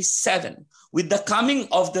 1927, with the coming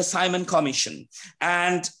of the Simon Commission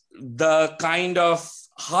and the kind of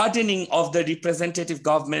hardening of the representative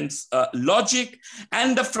government's logic,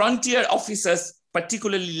 and the frontier officers,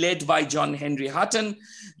 particularly led by John Henry Hutton,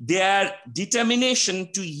 their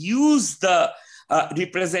determination to use the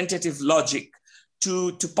representative logic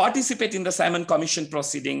to participate in the Simon Commission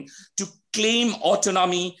proceeding, to claim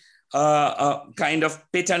autonomy, kind of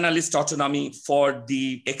paternalist autonomy for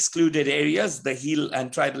the excluded areas, the hill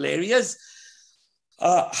and tribal areas,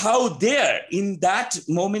 how there, in that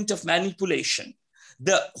moment of manipulation,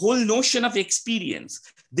 the whole notion of experience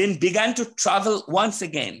then began to travel once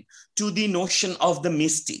again to the notion of the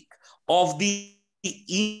mystic, of the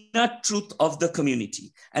inner truth of the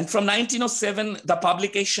community. And from 1907, the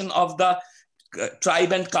publication of the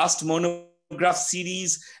Tribe and Caste monograph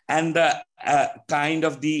series and the kind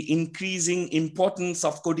of the increasing importance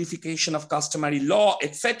of codification of customary law,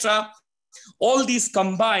 etc., all these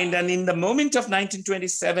combined, and in the moment of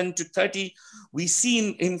 1927 to 30, we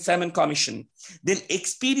see in Simon Commission, then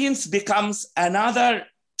experience becomes another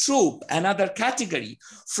trope, another category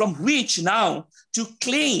from which now to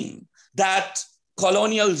claim that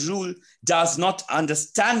colonial rule does not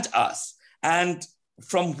understand us, and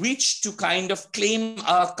from which to kind of claim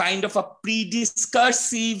a kind of a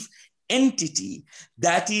pre-discursive entity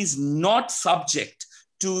that is not subject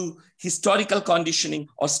to historical conditioning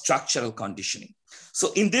or structural conditioning.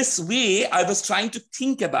 So in this way, I was trying to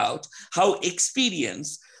think about how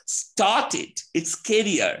experience started its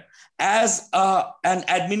career as an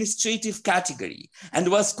administrative category and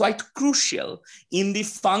was quite crucial in the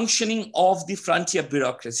functioning of the frontier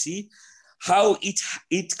bureaucracy, how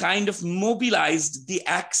it kind of mobilized the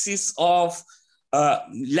axis of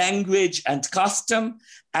language and custom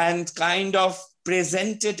and kind of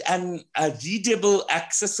presented a readable,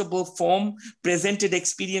 accessible form, presented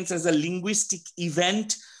experience as a linguistic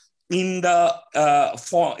event in the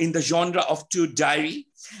genre of truth diary,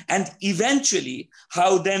 and eventually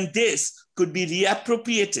how then this could be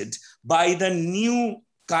reappropriated by the new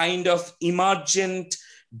kind of emergent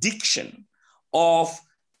diction of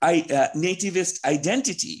nativist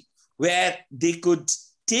identity, where they could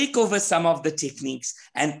take over some of the techniques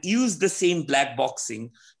and use the same black boxing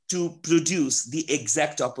to produce the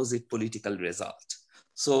exact opposite political result.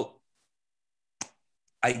 So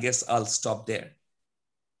I guess I'll stop there.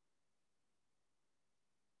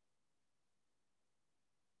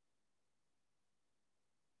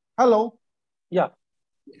 Hello. Yeah.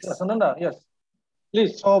 Yes. Sananda, yes.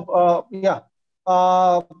 Please. So,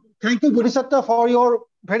 thank you, Bodhisattva, for your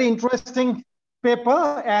very interesting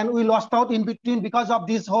paper. And we lost out in between because of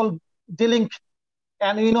this whole dealing.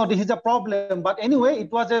 And this is a problem. But anyway,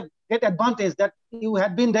 it was a great advantage that you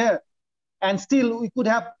had been there. And still, we could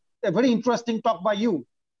have a very interesting talk by you.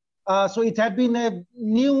 So it had been a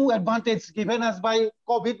new advantage given us by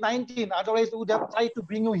COVID-19. Otherwise, we would have tried to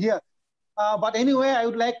bring you here. But anyway, I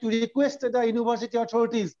would like to request the university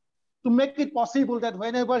authorities to make it possible that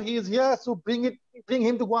whenever he is here, so bring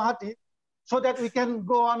him to Guwahati, so that we can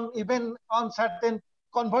go on even on certain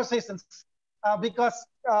conversations. Because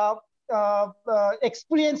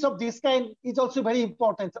experience of this kind is also very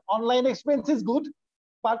important. Online experience is good,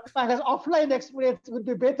 but perhaps offline experience would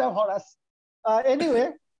be better for us.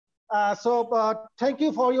 Anyway, thank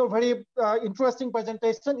you for your very interesting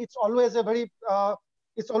presentation. It's always very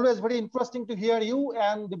interesting to hear you,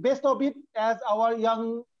 and the best of it as our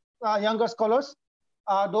younger scholars,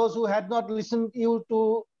 those who had not listened you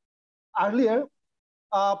to earlier,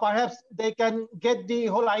 perhaps they can get the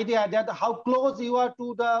whole idea that how close you are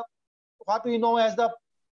to what we know as the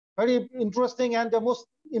very interesting and the most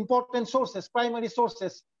important sources, primary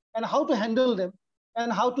sources, and how to handle them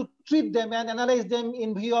and how to treat them and analyze them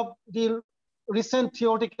in view of the recent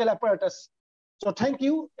theoretical apparatus. So thank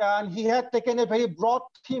you. And he had taken a very broad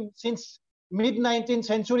theme since mid-19th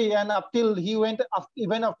century and up till he went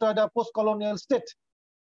even after the post-colonial state.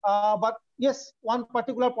 But yes, one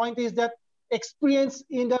particular point is that experience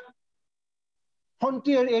in the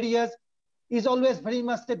frontier areas is always very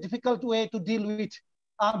much a difficult way to deal with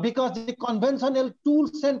because the conventional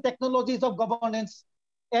tools and technologies of governance,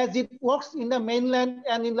 as it works in the mainland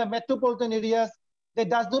and in the metropolitan areas, they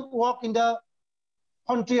does not work in the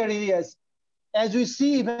frontier areas. As we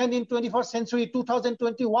see even in 21st century,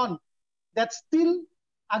 2021, that still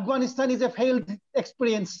Afghanistan is a failed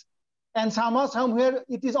experience. And somehow, somewhere,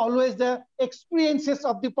 it is always the experiences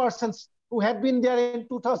of the persons who had been there in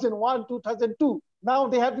 2001, 2002. Now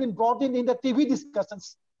they have been brought in the TV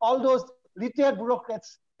discussions. All those retired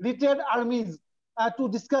bureaucrats, retired armies to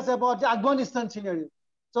discuss about the Afghanistan scenario.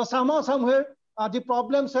 So somehow, somewhere, the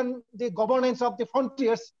problems and the governance of the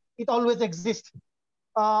frontiers, it always exists.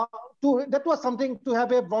 That was something to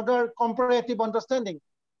have a broader comparative understanding.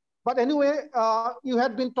 But anyway, you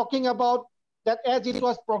had been talking about that as it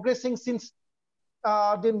was progressing since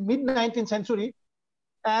the mid-19th century.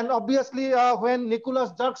 And obviously, when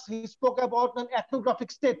Nicholas Dirks, he spoke about an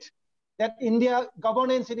ethnographic state, that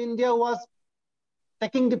governance in India was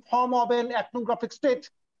taking the form of an ethnographic state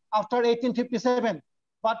after 1857.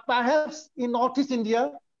 But perhaps in Northeast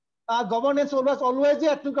India, governance was always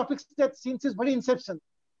the ethnographic state since its very inception.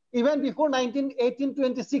 Even before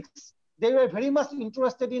 1826, they were very much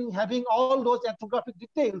interested in having all those ethnographic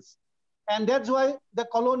details. And that's why the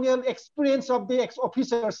colonial experience of the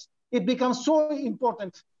ex-officers, it becomes so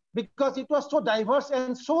important because it was so diverse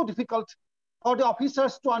and so difficult for the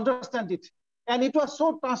officers to understand it. And it was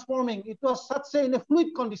so transforming. It was such in a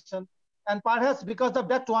fluid condition. And perhaps because of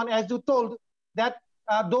that one, as you told, that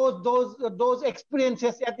those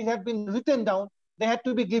experiences that had been written down, they had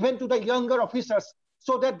to be given to the younger officers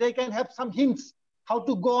so that they can have some hints how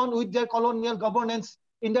to go on with their colonial governance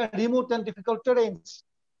in the remote and difficult terrains.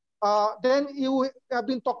 Then you have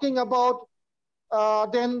been talking about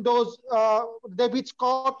then those David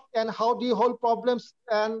Scott and how the whole problems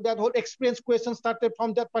and that whole experience question started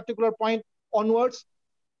from that particular point onwards.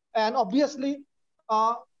 And obviously,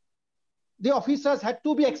 the officers had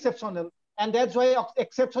to be exceptional. And that's why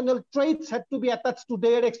exceptional traits had to be attached to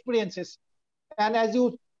their experiences. And as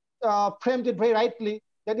you framed it very rightly,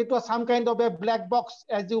 that it was some kind of a black box,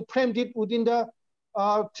 as you framed it within the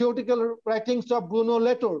theoretical writings of Bruno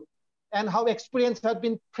Latour, and how experience had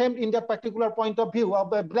been framed in that particular point of view of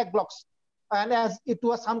the black box, and as it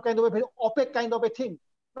was some kind of a very opaque kind of a thing.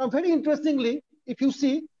 Now, very interestingly, if you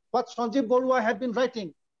see what Sanjeev Barua had been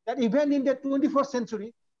writing, that even in the 21st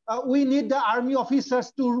century, we need the army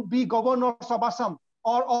officers to be governors of Assam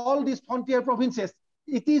or all these frontier provinces.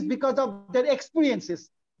 It is because of their experiences,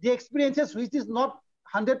 the experiences which is not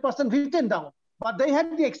 100% written down, but they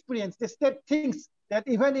had the experience. They said things that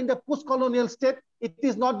even in the post-colonial state, it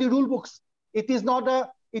is not the rule books. It is not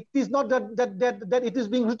that it is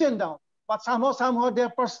being written down, but somehow their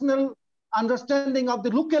personal understanding of the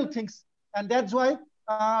local things. And that's why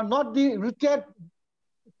not the retired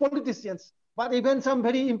politicians, but even some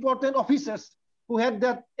very important officers who had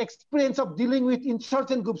that experience of dealing with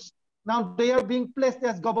insurgent groups, now they are being placed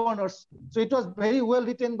as governors. So it was very well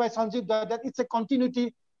written by Sanjeev that it's a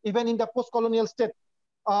continuity even in the post-colonial state.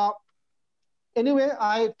 Anyway,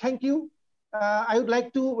 I thank you. I would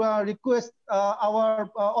like to request our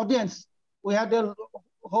audience. We had a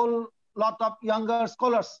whole lot of younger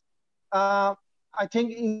scholars. I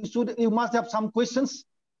think you must have some questions,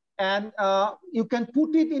 and you can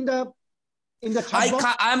put it in the chat box.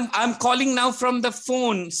 I'm calling now from the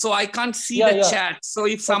phone, so I can't see the chat. So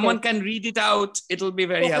if someone can read it out, it'll be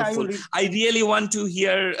very helpful. I really want to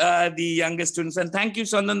hear the younger students. And thank you,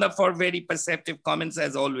 Sananda, for very perceptive comments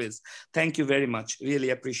as always. Thank you very much. Really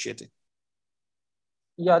appreciate it.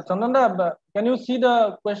 Yeah, Sananda, can you see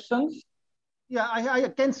the questions? Yeah, I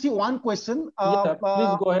can see one question.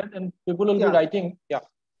 Please go ahead, and people will be writing.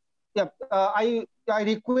 I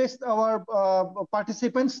request our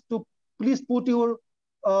participants to please put your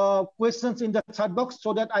questions in the chat box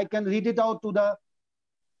so that I can read it out to the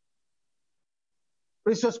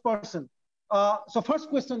resource person. So first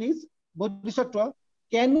question is, Bodhisattva,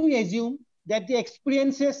 can we assume that the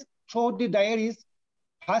experiences through the diaries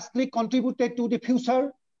vastly contributed to the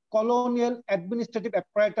future colonial administrative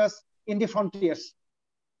apparatus in the frontiers?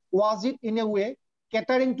 Was it in a way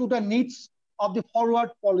catering to the needs of the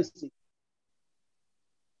forward policy?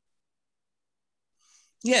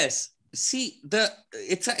 Yes. See,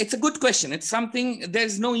 it's a good question. It's something,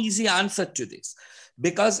 there's no easy answer to this,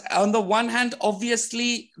 because on the one hand,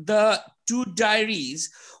 obviously the two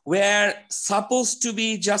diaries were supposed to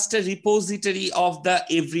be just a repository of the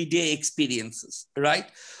everyday experiences,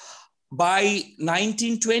 right? By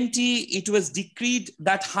 1920, it was decreed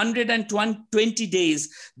that 120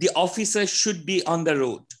 days, the officers should be on the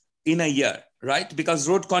road in a year, right? Because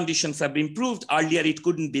road conditions have improved. Earlier, it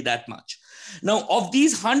couldn't be that much. Now, of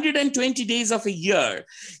these 120 days of a year,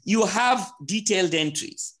 you have detailed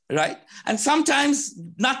entries, right? And sometimes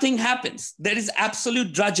nothing happens. There is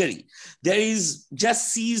absolute drudgery. There is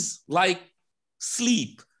just seas like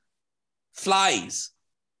sleep, flies,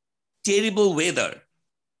 terrible weather,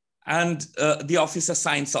 and the officer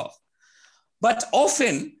signs off. But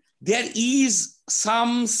often there is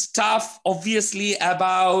some stuff, obviously,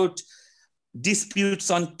 about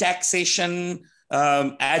disputes on taxation,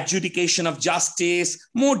 adjudication of justice,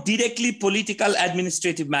 more directly political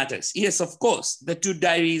administrative matters. Yes, of course, the two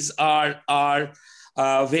diaries are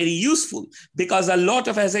very useful, because a lot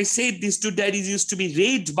of, as I said, these two diaries used to be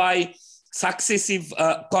read by successive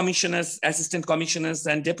commissioners, assistant commissioners,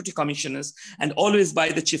 and deputy commissioners, and always by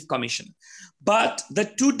the chief commissioner. But the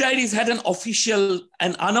two diaries had an official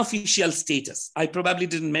and unofficial status. I probably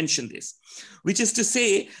didn't mention this, which is to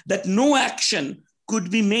say that no action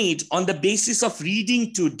could be made on the basis of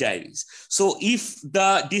reading two diaries. So if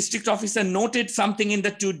the district officer noted something in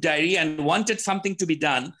the two diary and wanted something to be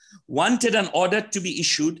done, wanted an order to be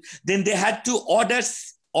issued, then they had to order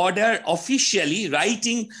officially,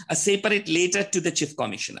 writing a separate letter to the chief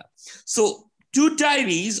commissioner. So two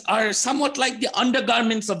diaries are somewhat like the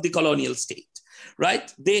undergarments of the colonial state,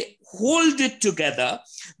 right? They hold it together,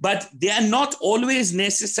 but they are not always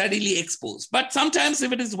necessarily exposed. But sometimes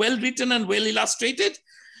if it is well written and well illustrated,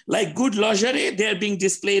 like good lingerie, they are being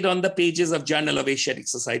displayed on the pages of Journal of Asiatic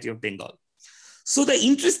Society of Bengal. So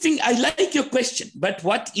I like your question, but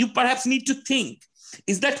what you perhaps need to think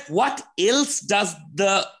is that what else does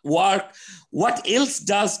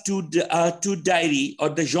two diary or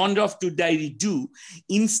the genre of two diary do,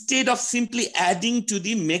 instead of simply adding to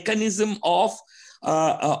the mechanism of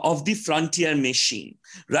the frontier machine,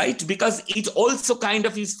 right? Because it also kind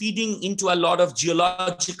of is feeding into a lot of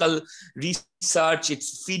geological research.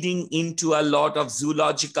 It's feeding into a lot of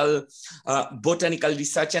zoological, botanical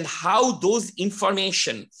research, and how those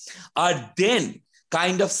information are then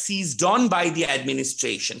kind of seized on by the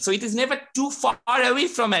administration. So it is never too far away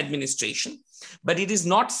from administration, but it is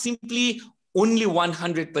not simply only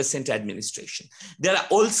 100% administration. There are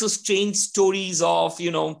also strange stories of,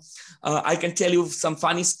 I can tell you some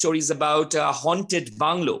funny stories about a haunted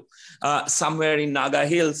bungalow somewhere in Naga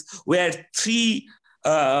Hills, where 3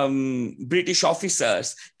 British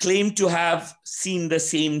officers claimed to have seen the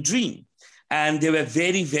same dream. And they were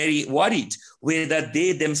very, very worried whether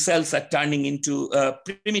they themselves are turning into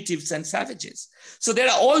primitives and savages. So there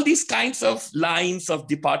are all these kinds of lines of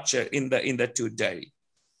departure in the two diary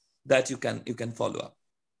that you can follow up.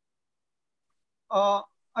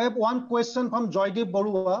 I have one question from Joydeep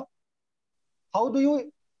Barua. How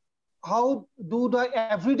do the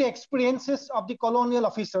everyday experiences of the colonial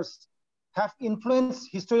officers have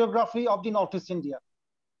influenced historiography of the Northeast India?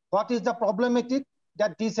 What is the problematic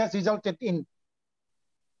that this has resulted in?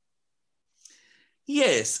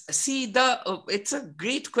 Yes, see, it's a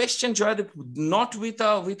great question, Joy, not with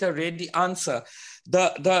a ready answer.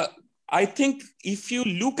 I think if you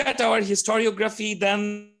look at our historiography,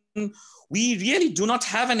 then we really do not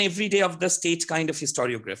have an everyday of the state kind of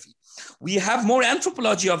historiography. We have more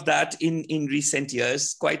anthropology of that in recent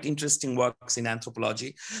years, quite interesting works in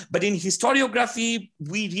anthropology. But in historiography,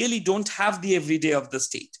 we really don't have the everyday of the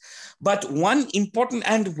state. But one important,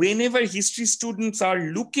 and whenever history students are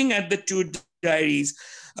looking at the two diaries,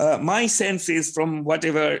 my sense is, from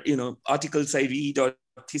whatever articles I read or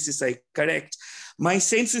thesis I correct, my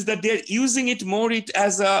sense is that they're using it more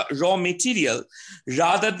as a raw material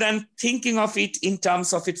rather than thinking of it in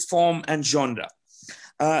terms of its form and genre.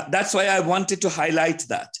 That's why I wanted to highlight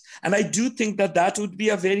that. And I do think that would be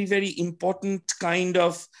a very, very important kind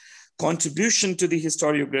of contribution to the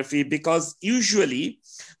historiography, because usually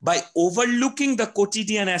by overlooking the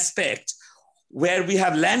quotidian aspect, where we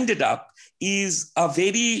have landed up is a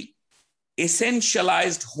very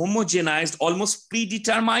essentialized, homogenized, almost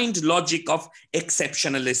predetermined logic of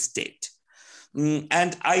exceptionalist state.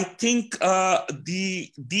 And I think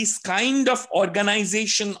this kind of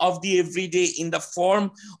organization of the everyday in the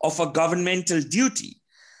form of a governmental duty,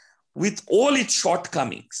 with all its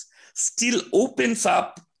shortcomings, still opens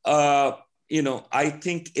up, I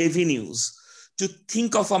think, avenues to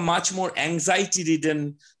think of a much more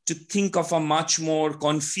anxiety-ridden, to think of a much more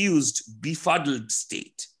confused, befuddled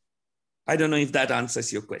state. I don't know if that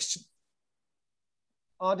answers your question.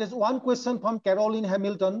 There's one question from Caroline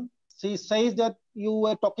Hamilton. She says that you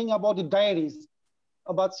were talking about the diaries,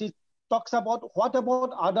 but she talks about, what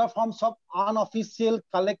about other forms of unofficial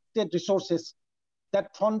collected resources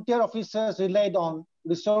that frontier officers relied on,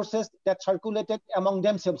 resources that circulated among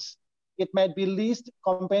themselves? It might be list,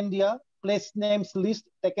 compendia, place names list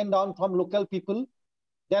taken down from local people,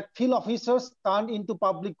 that field officers turned into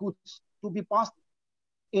public goods to be passed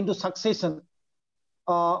into succession.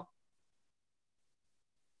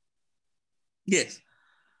 Yes.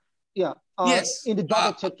 Yeah. Yes. In the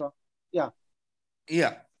job, etc. Yeah.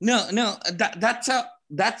 Yeah. No.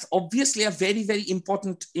 That's obviously a very, very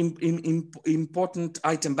important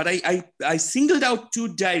item. But I singled out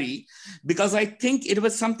Toot Diary because I think it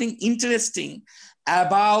was something interesting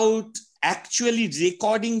about actually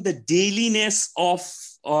recording the dailiness of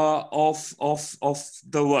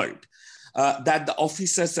the world that the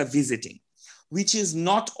officers are visiting, which is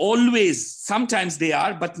not always, sometimes they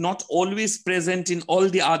are, but not always present in all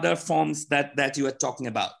the other forms that you are talking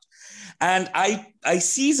about. And I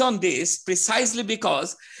seize on this precisely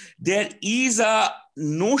because there is a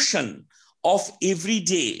notion of every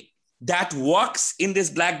day that works in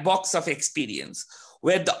this black box of experience,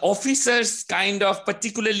 where the officers kind of,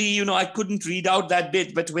 particularly, I couldn't read out that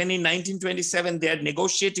bit, but when in 1927, they're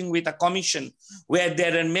negotiating with a commission where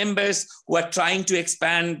there are members who are trying to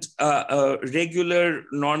expand a regular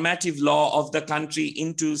normative law of the country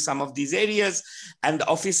into some of these areas, and the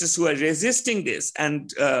officers who are resisting this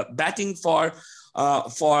and batting for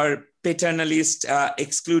paternalist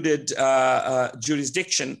excluded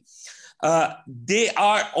jurisdiction, they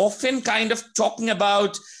are often kind of talking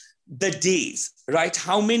about the days, right?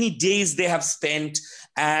 How many days they have spent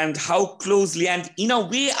and how closely. And in a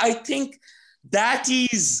way, I think that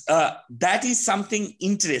is something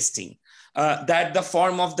interesting that the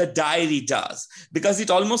form of the diary does, because it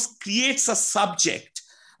almost creates a subject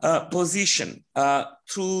position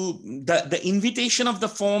through the invitation of the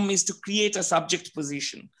form is to create a subject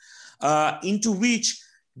position into which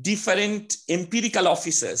different empirical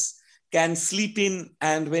officers can sleep in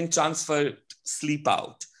and when transferred, sleep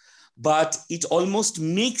out. But it almost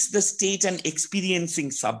makes the state an experiencing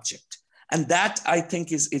subject. And that, I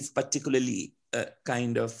think, is particularly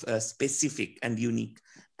kind of specific and unique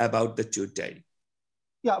about the Toot Diary.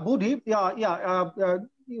 Yeah, Budhi,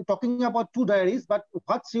 you're talking about 2 diaries, but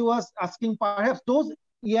what she was asking, perhaps those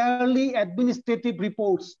yearly administrative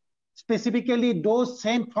reports, specifically those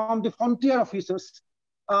sent from the frontier officers,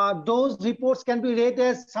 those reports can be read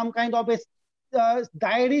as some kind of a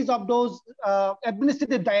diaries of those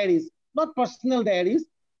administrative diaries, not personal diaries,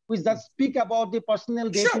 which just speak about the personal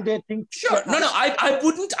day-to-day things. Sure. No. I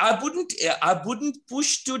wouldn't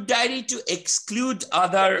push Toot Diary to exclude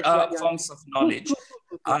other forms of knowledge.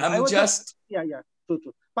 True.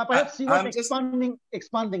 True. But perhaps she was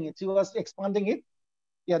expanding it. She was expanding it.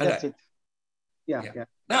 Yeah, that's it. Yeah.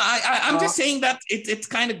 No, I'm just saying that it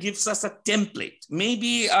kind of gives us a template.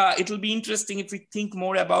 Maybe it'll be interesting if we think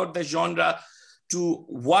more about the genre to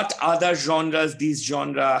what other genres these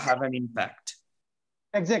genre have an impact.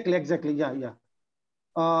 Exactly. Yeah.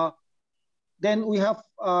 Then we have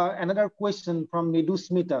another question from Nidu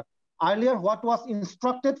Smita. Earlier, what was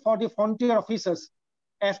instructed for the frontier officers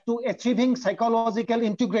as to achieving psychological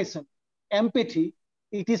integration, empathy,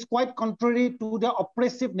 it is quite contrary to the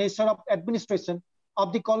oppressive nature of administration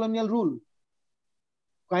of the colonial rule.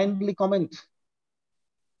 Kindly comment.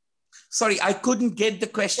 Sorry, I couldn't get the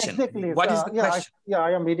question. Exactly. What is the question?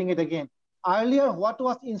 I am reading it again. Earlier, what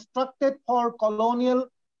was instructed for colonial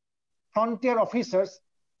frontier officers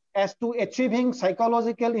as to achieving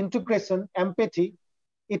psychological integration, empathy,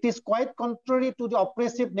 it is quite contrary to the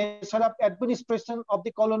oppressive nature of administration of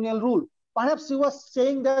the colonial rule. Perhaps he was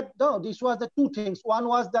saying that, no, this was the 2 things. One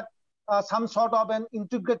was that some sort of an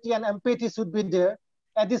integrity and empathy should be there.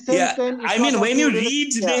 At the same time, I mean, when you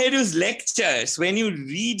read Nehru's lectures, when you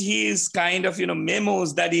read his kind of,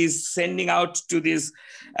 memos that he's sending out to these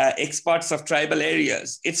experts of tribal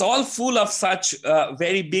areas, it's all full of such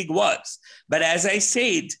very big words. But as I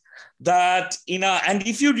said, that, and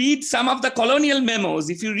if you read some of the colonial memos,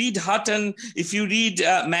 if you read Hutton, if you read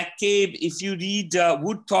McCabe, if you read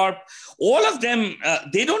Woodthorpe, all of them,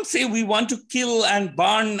 they don't say we want to kill and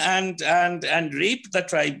burn and rape the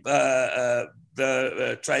tribe,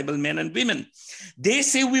 the tribal men and women. They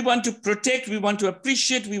say we want to protect, we want to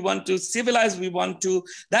appreciate, we want to civilize,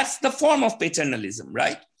 that's the form of paternalism,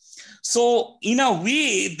 right? So in a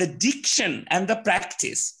way, the diction and the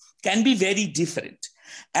practice can be very different.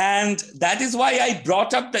 And that is why I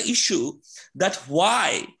brought up the issue that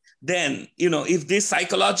why then, if this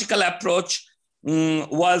psychological approach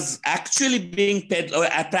was actually being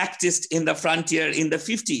practiced in the frontier in the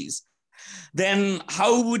 50s, then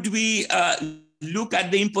how would we look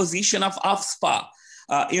at the imposition of AFSPA,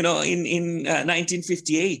 in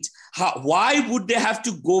 1958? Why would they have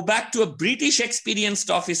to go back to a British experienced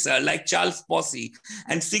officer like Charles Posse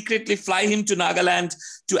and secretly fly him to Nagaland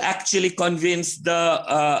to actually convince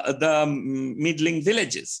the middling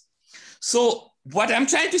villages? So what I'm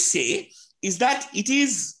trying to say is that it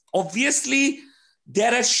is obviously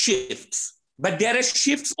there are shifts, but there are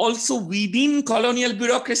shifts also within colonial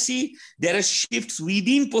bureaucracy. There are shifts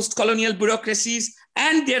within post-colonial bureaucracies,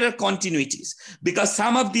 and there are continuities, because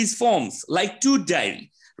some of these forms, like Tooth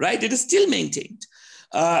Diary, right, it is still maintained.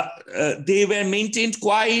 They were maintained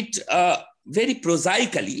quite very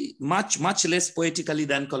prosaically, much less poetically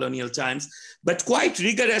than colonial times, but quite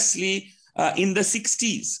rigorously in the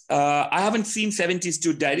 60s. I haven't seen 70s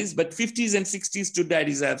Tooth Diaries, but 50s and 60s Tooth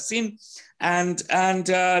Diaries I have seen. And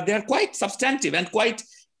they're quite substantive and quite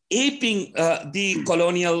aping the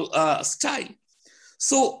colonial style.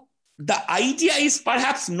 So the idea is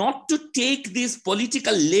perhaps not to take these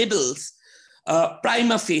political labels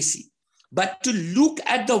prima facie, but to look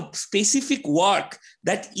at the specific work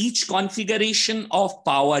that each configuration of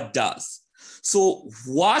power does. So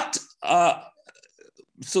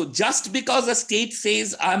so just because a state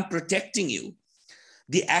says, I'm protecting you,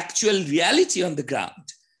 the actual reality on the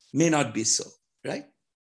ground may not be so, right?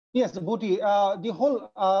 Yes, Bhuti, the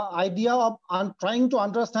whole idea of trying to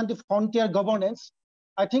understand the frontier governance,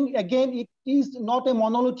 I think, again, it is not a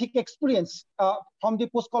monolithic experience from the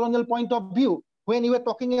post-colonial point of view. When you were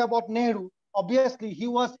talking about Nehru, obviously, he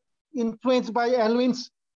was influenced by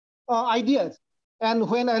Alwyn's ideas. And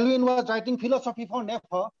when Alwyn was writing philosophy for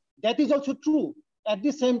NEFA, that is also true. At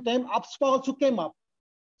the same time, APSPA also came up.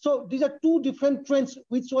 So these are two different trends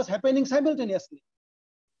which was happening simultaneously.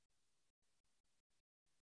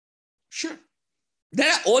 Sure.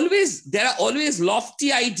 There are always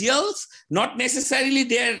lofty ideals, not necessarily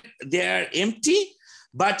they're empty,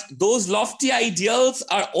 but those lofty ideals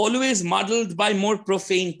are always muddled by more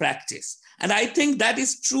profane practice. And I think that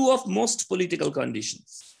is true of most political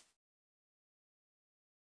conditions.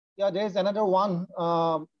 Yeah, there's another one.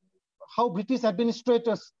 How British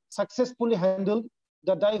administrators successfully handled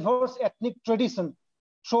the diverse ethnic tradition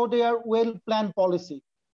through their well-planned policy.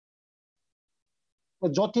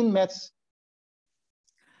 Jotin Metz.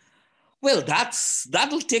 Well,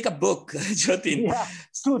 that'll take a book, Jotin. Yeah,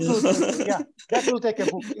 true. Yeah, that will take a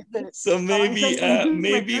book. So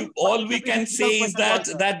maybe all we can say is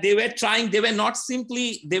that they were not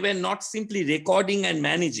simply recording and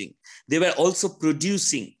managing. They were also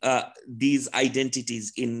producing these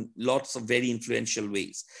identities in lots of very influential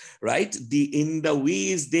ways, right? In the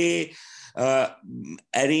ways they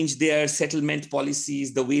arranged their settlement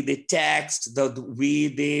policies, the way they taxed, the way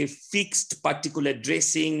they fixed particular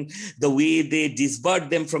dressing, the way they disbarred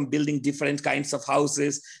them from building different kinds of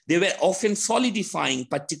houses. They were often solidifying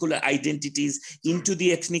particular identities into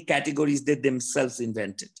the ethnic categories they themselves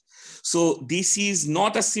invented. So this is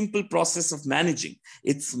not a simple process of managing.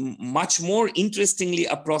 It's much more interestingly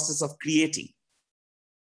a process of creating.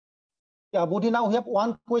 Yeah, Bodhi, now we have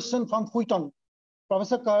one question from Huiton.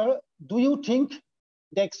 Professor Kerr, do you think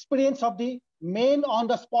the experience of the men on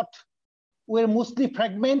the spot were mostly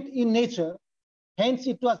fragment in nature? Hence,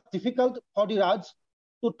 it was difficult for the Raj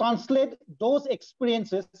to translate those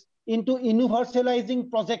experiences into universalizing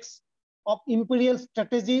projects of imperial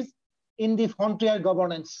strategies in the frontier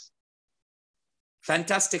governance.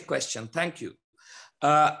 Fantastic question. Thank you.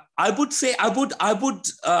 I would say I've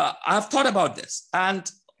thought about this, and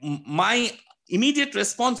my immediate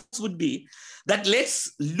response would be that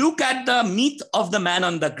let's look at the myth of the man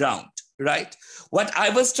on the ground, right? What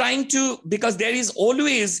I was trying to, because there is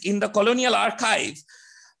always in the colonial archive,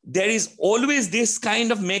 there is always this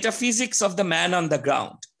kind of metaphysics of the man on the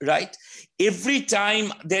ground, right? Every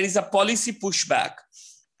time there is a policy pushback,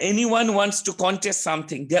 anyone wants to contest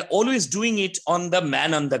something, they're always doing it on the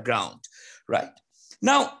man on the ground, right?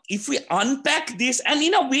 Now, if we unpack this, and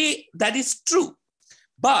in a way that is true,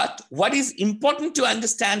 but what is important to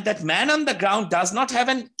understand that man on the ground does not have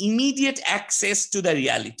an immediate access to the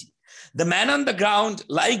reality. The man on the ground,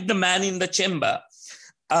 like the man in the chamber,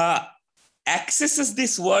 accesses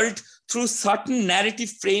this world through certain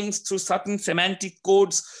narrative frames, through certain semantic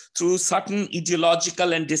codes, through certain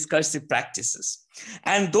ideological and discursive practices.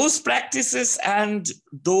 And those practices and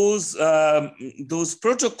those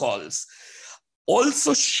protocols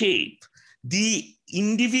also shape the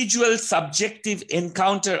individual subjective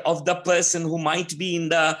encounter of the person who might be in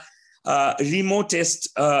the remotest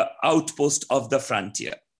outpost of the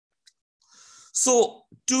frontier. So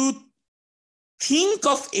to think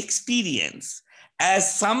of experience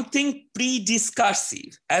as something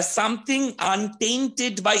pre-discursive, as something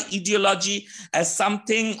untainted by ideology, as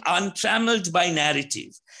something untrammeled by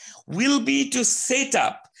narrative, will be to set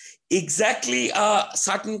up exactly a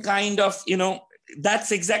certain kind of,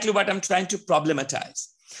 that's exactly what I'm trying to problematize.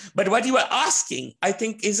 But what you are asking, I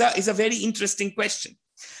think, is a very interesting question.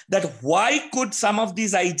 that why could some of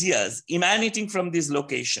these ideas emanating from these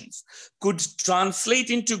locations could translate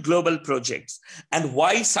into global projects and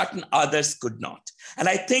why certain others could not. And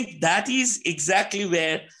I think that is exactly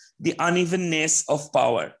where the unevenness of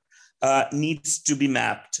power needs to be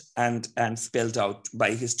mapped and spelled out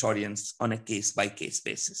by historians on a case-by-case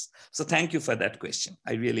basis. So thank you for that question.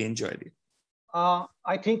 I really enjoyed it.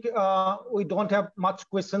 I think we don't have much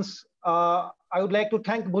questions. I would like to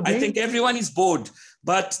thank Budhi. I think everyone is bored,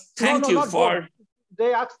 but thank you for... Bored.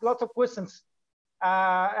 They asked lots of questions.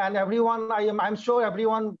 And everyone, I'm sure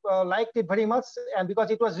everyone liked it very much, and because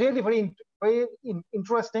it was really very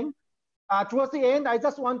interesting. Towards the end, I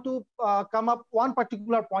just want to come up one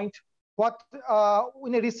particular point. What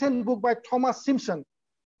in a recent book by Thomas Simpson,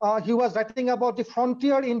 he was writing about the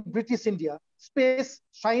frontier in British India, space,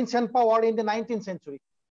 science, and power in the 19th century.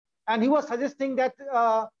 And he was suggesting that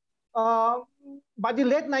by the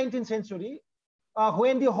late 19th century,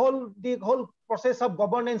 when the whole process of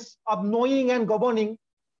governance, of knowing and governing,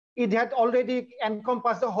 it had already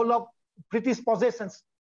encompassed the whole of British possessions.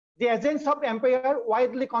 The agents of empire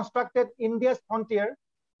widely constructed India's frontier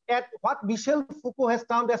at what Michel Foucault has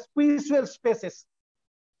termed as spiritual spaces.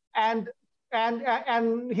 And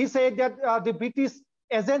he said that the British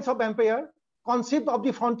agents of empire conceived of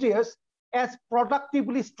the frontiers as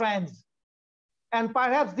productively strands. And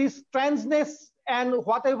perhaps this strandsness and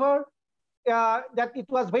whatever that it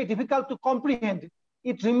was very difficult to comprehend,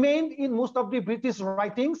 it remained in most of the British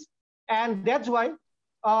writings. And that's why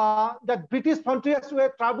the British frontiers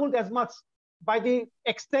were troubled as much by the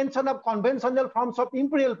extension of conventional forms of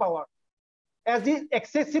imperial power as the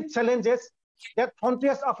excessive challenges that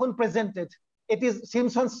frontiers often presented. It is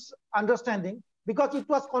Simpson's understanding, because it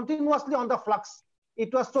was continuously on the flux.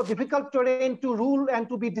 It was so difficult terrain to rule and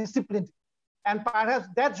to be disciplined. And perhaps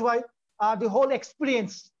that's why the whole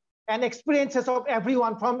experience and experiences of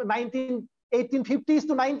everyone from 1850s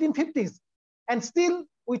to 1950s. And still,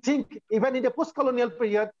 we think, even in the post-colonial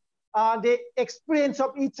period, the experience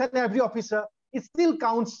of each and every officer, it still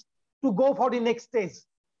counts to go for the next stage.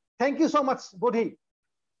 Thank you so much, Bodhi.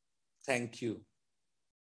 Thank you.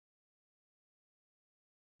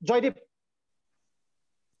 Joydeep.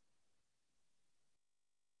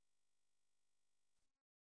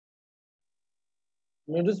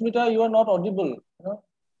 Madhusmita, you are not audible. No?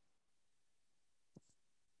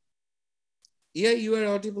 Yeah, you are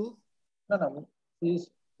audible. No, please.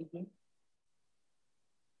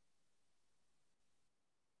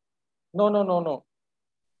 No.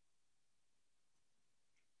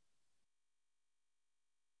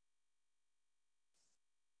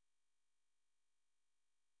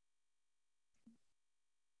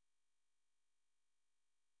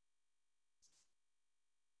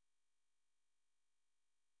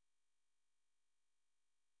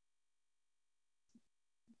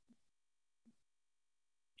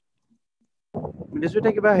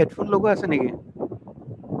 Madhusmita, kiba headphone logo ase niki?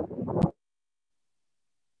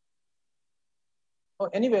 Oh,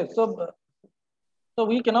 anyway, so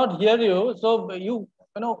we cannot hear you. So you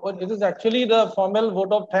know, it is actually the formal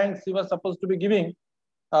vote of thanks you were supposed to be giving.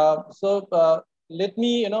 Let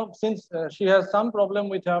me, since she has some problem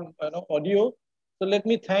with her audio, so let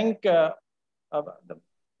me thank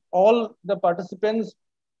all the participants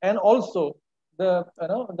and also the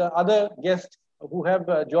other guests who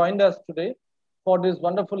have joined us today for this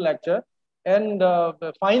wonderful lecture. And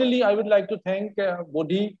finally, I would like to thank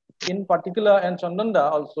Bodhi in particular and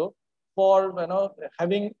Chandanda also for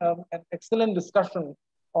having an excellent discussion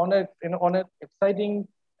on an exciting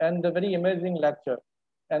and a very amazing lecture.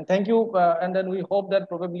 And thank you. And then we hope that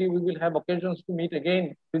probably we will have occasions to meet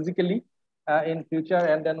again physically in future,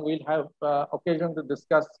 and then we'll have occasion to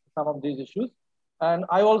discuss some of these issues. And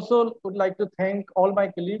I also would like to thank all my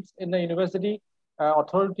colleagues in the university,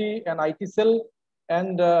 authority and IT cell,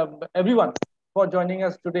 and everyone for joining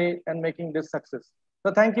us today and making this success.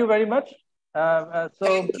 So thank you very much.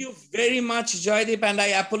 Thank you very much, Joydeep, and I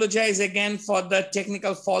apologize again for the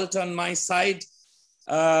technical fault on my side.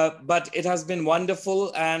 But it has been wonderful,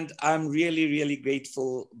 and I'm really, really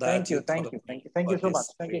grateful that thank you so much. Thank you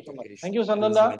so much. Thank you, Sandanda.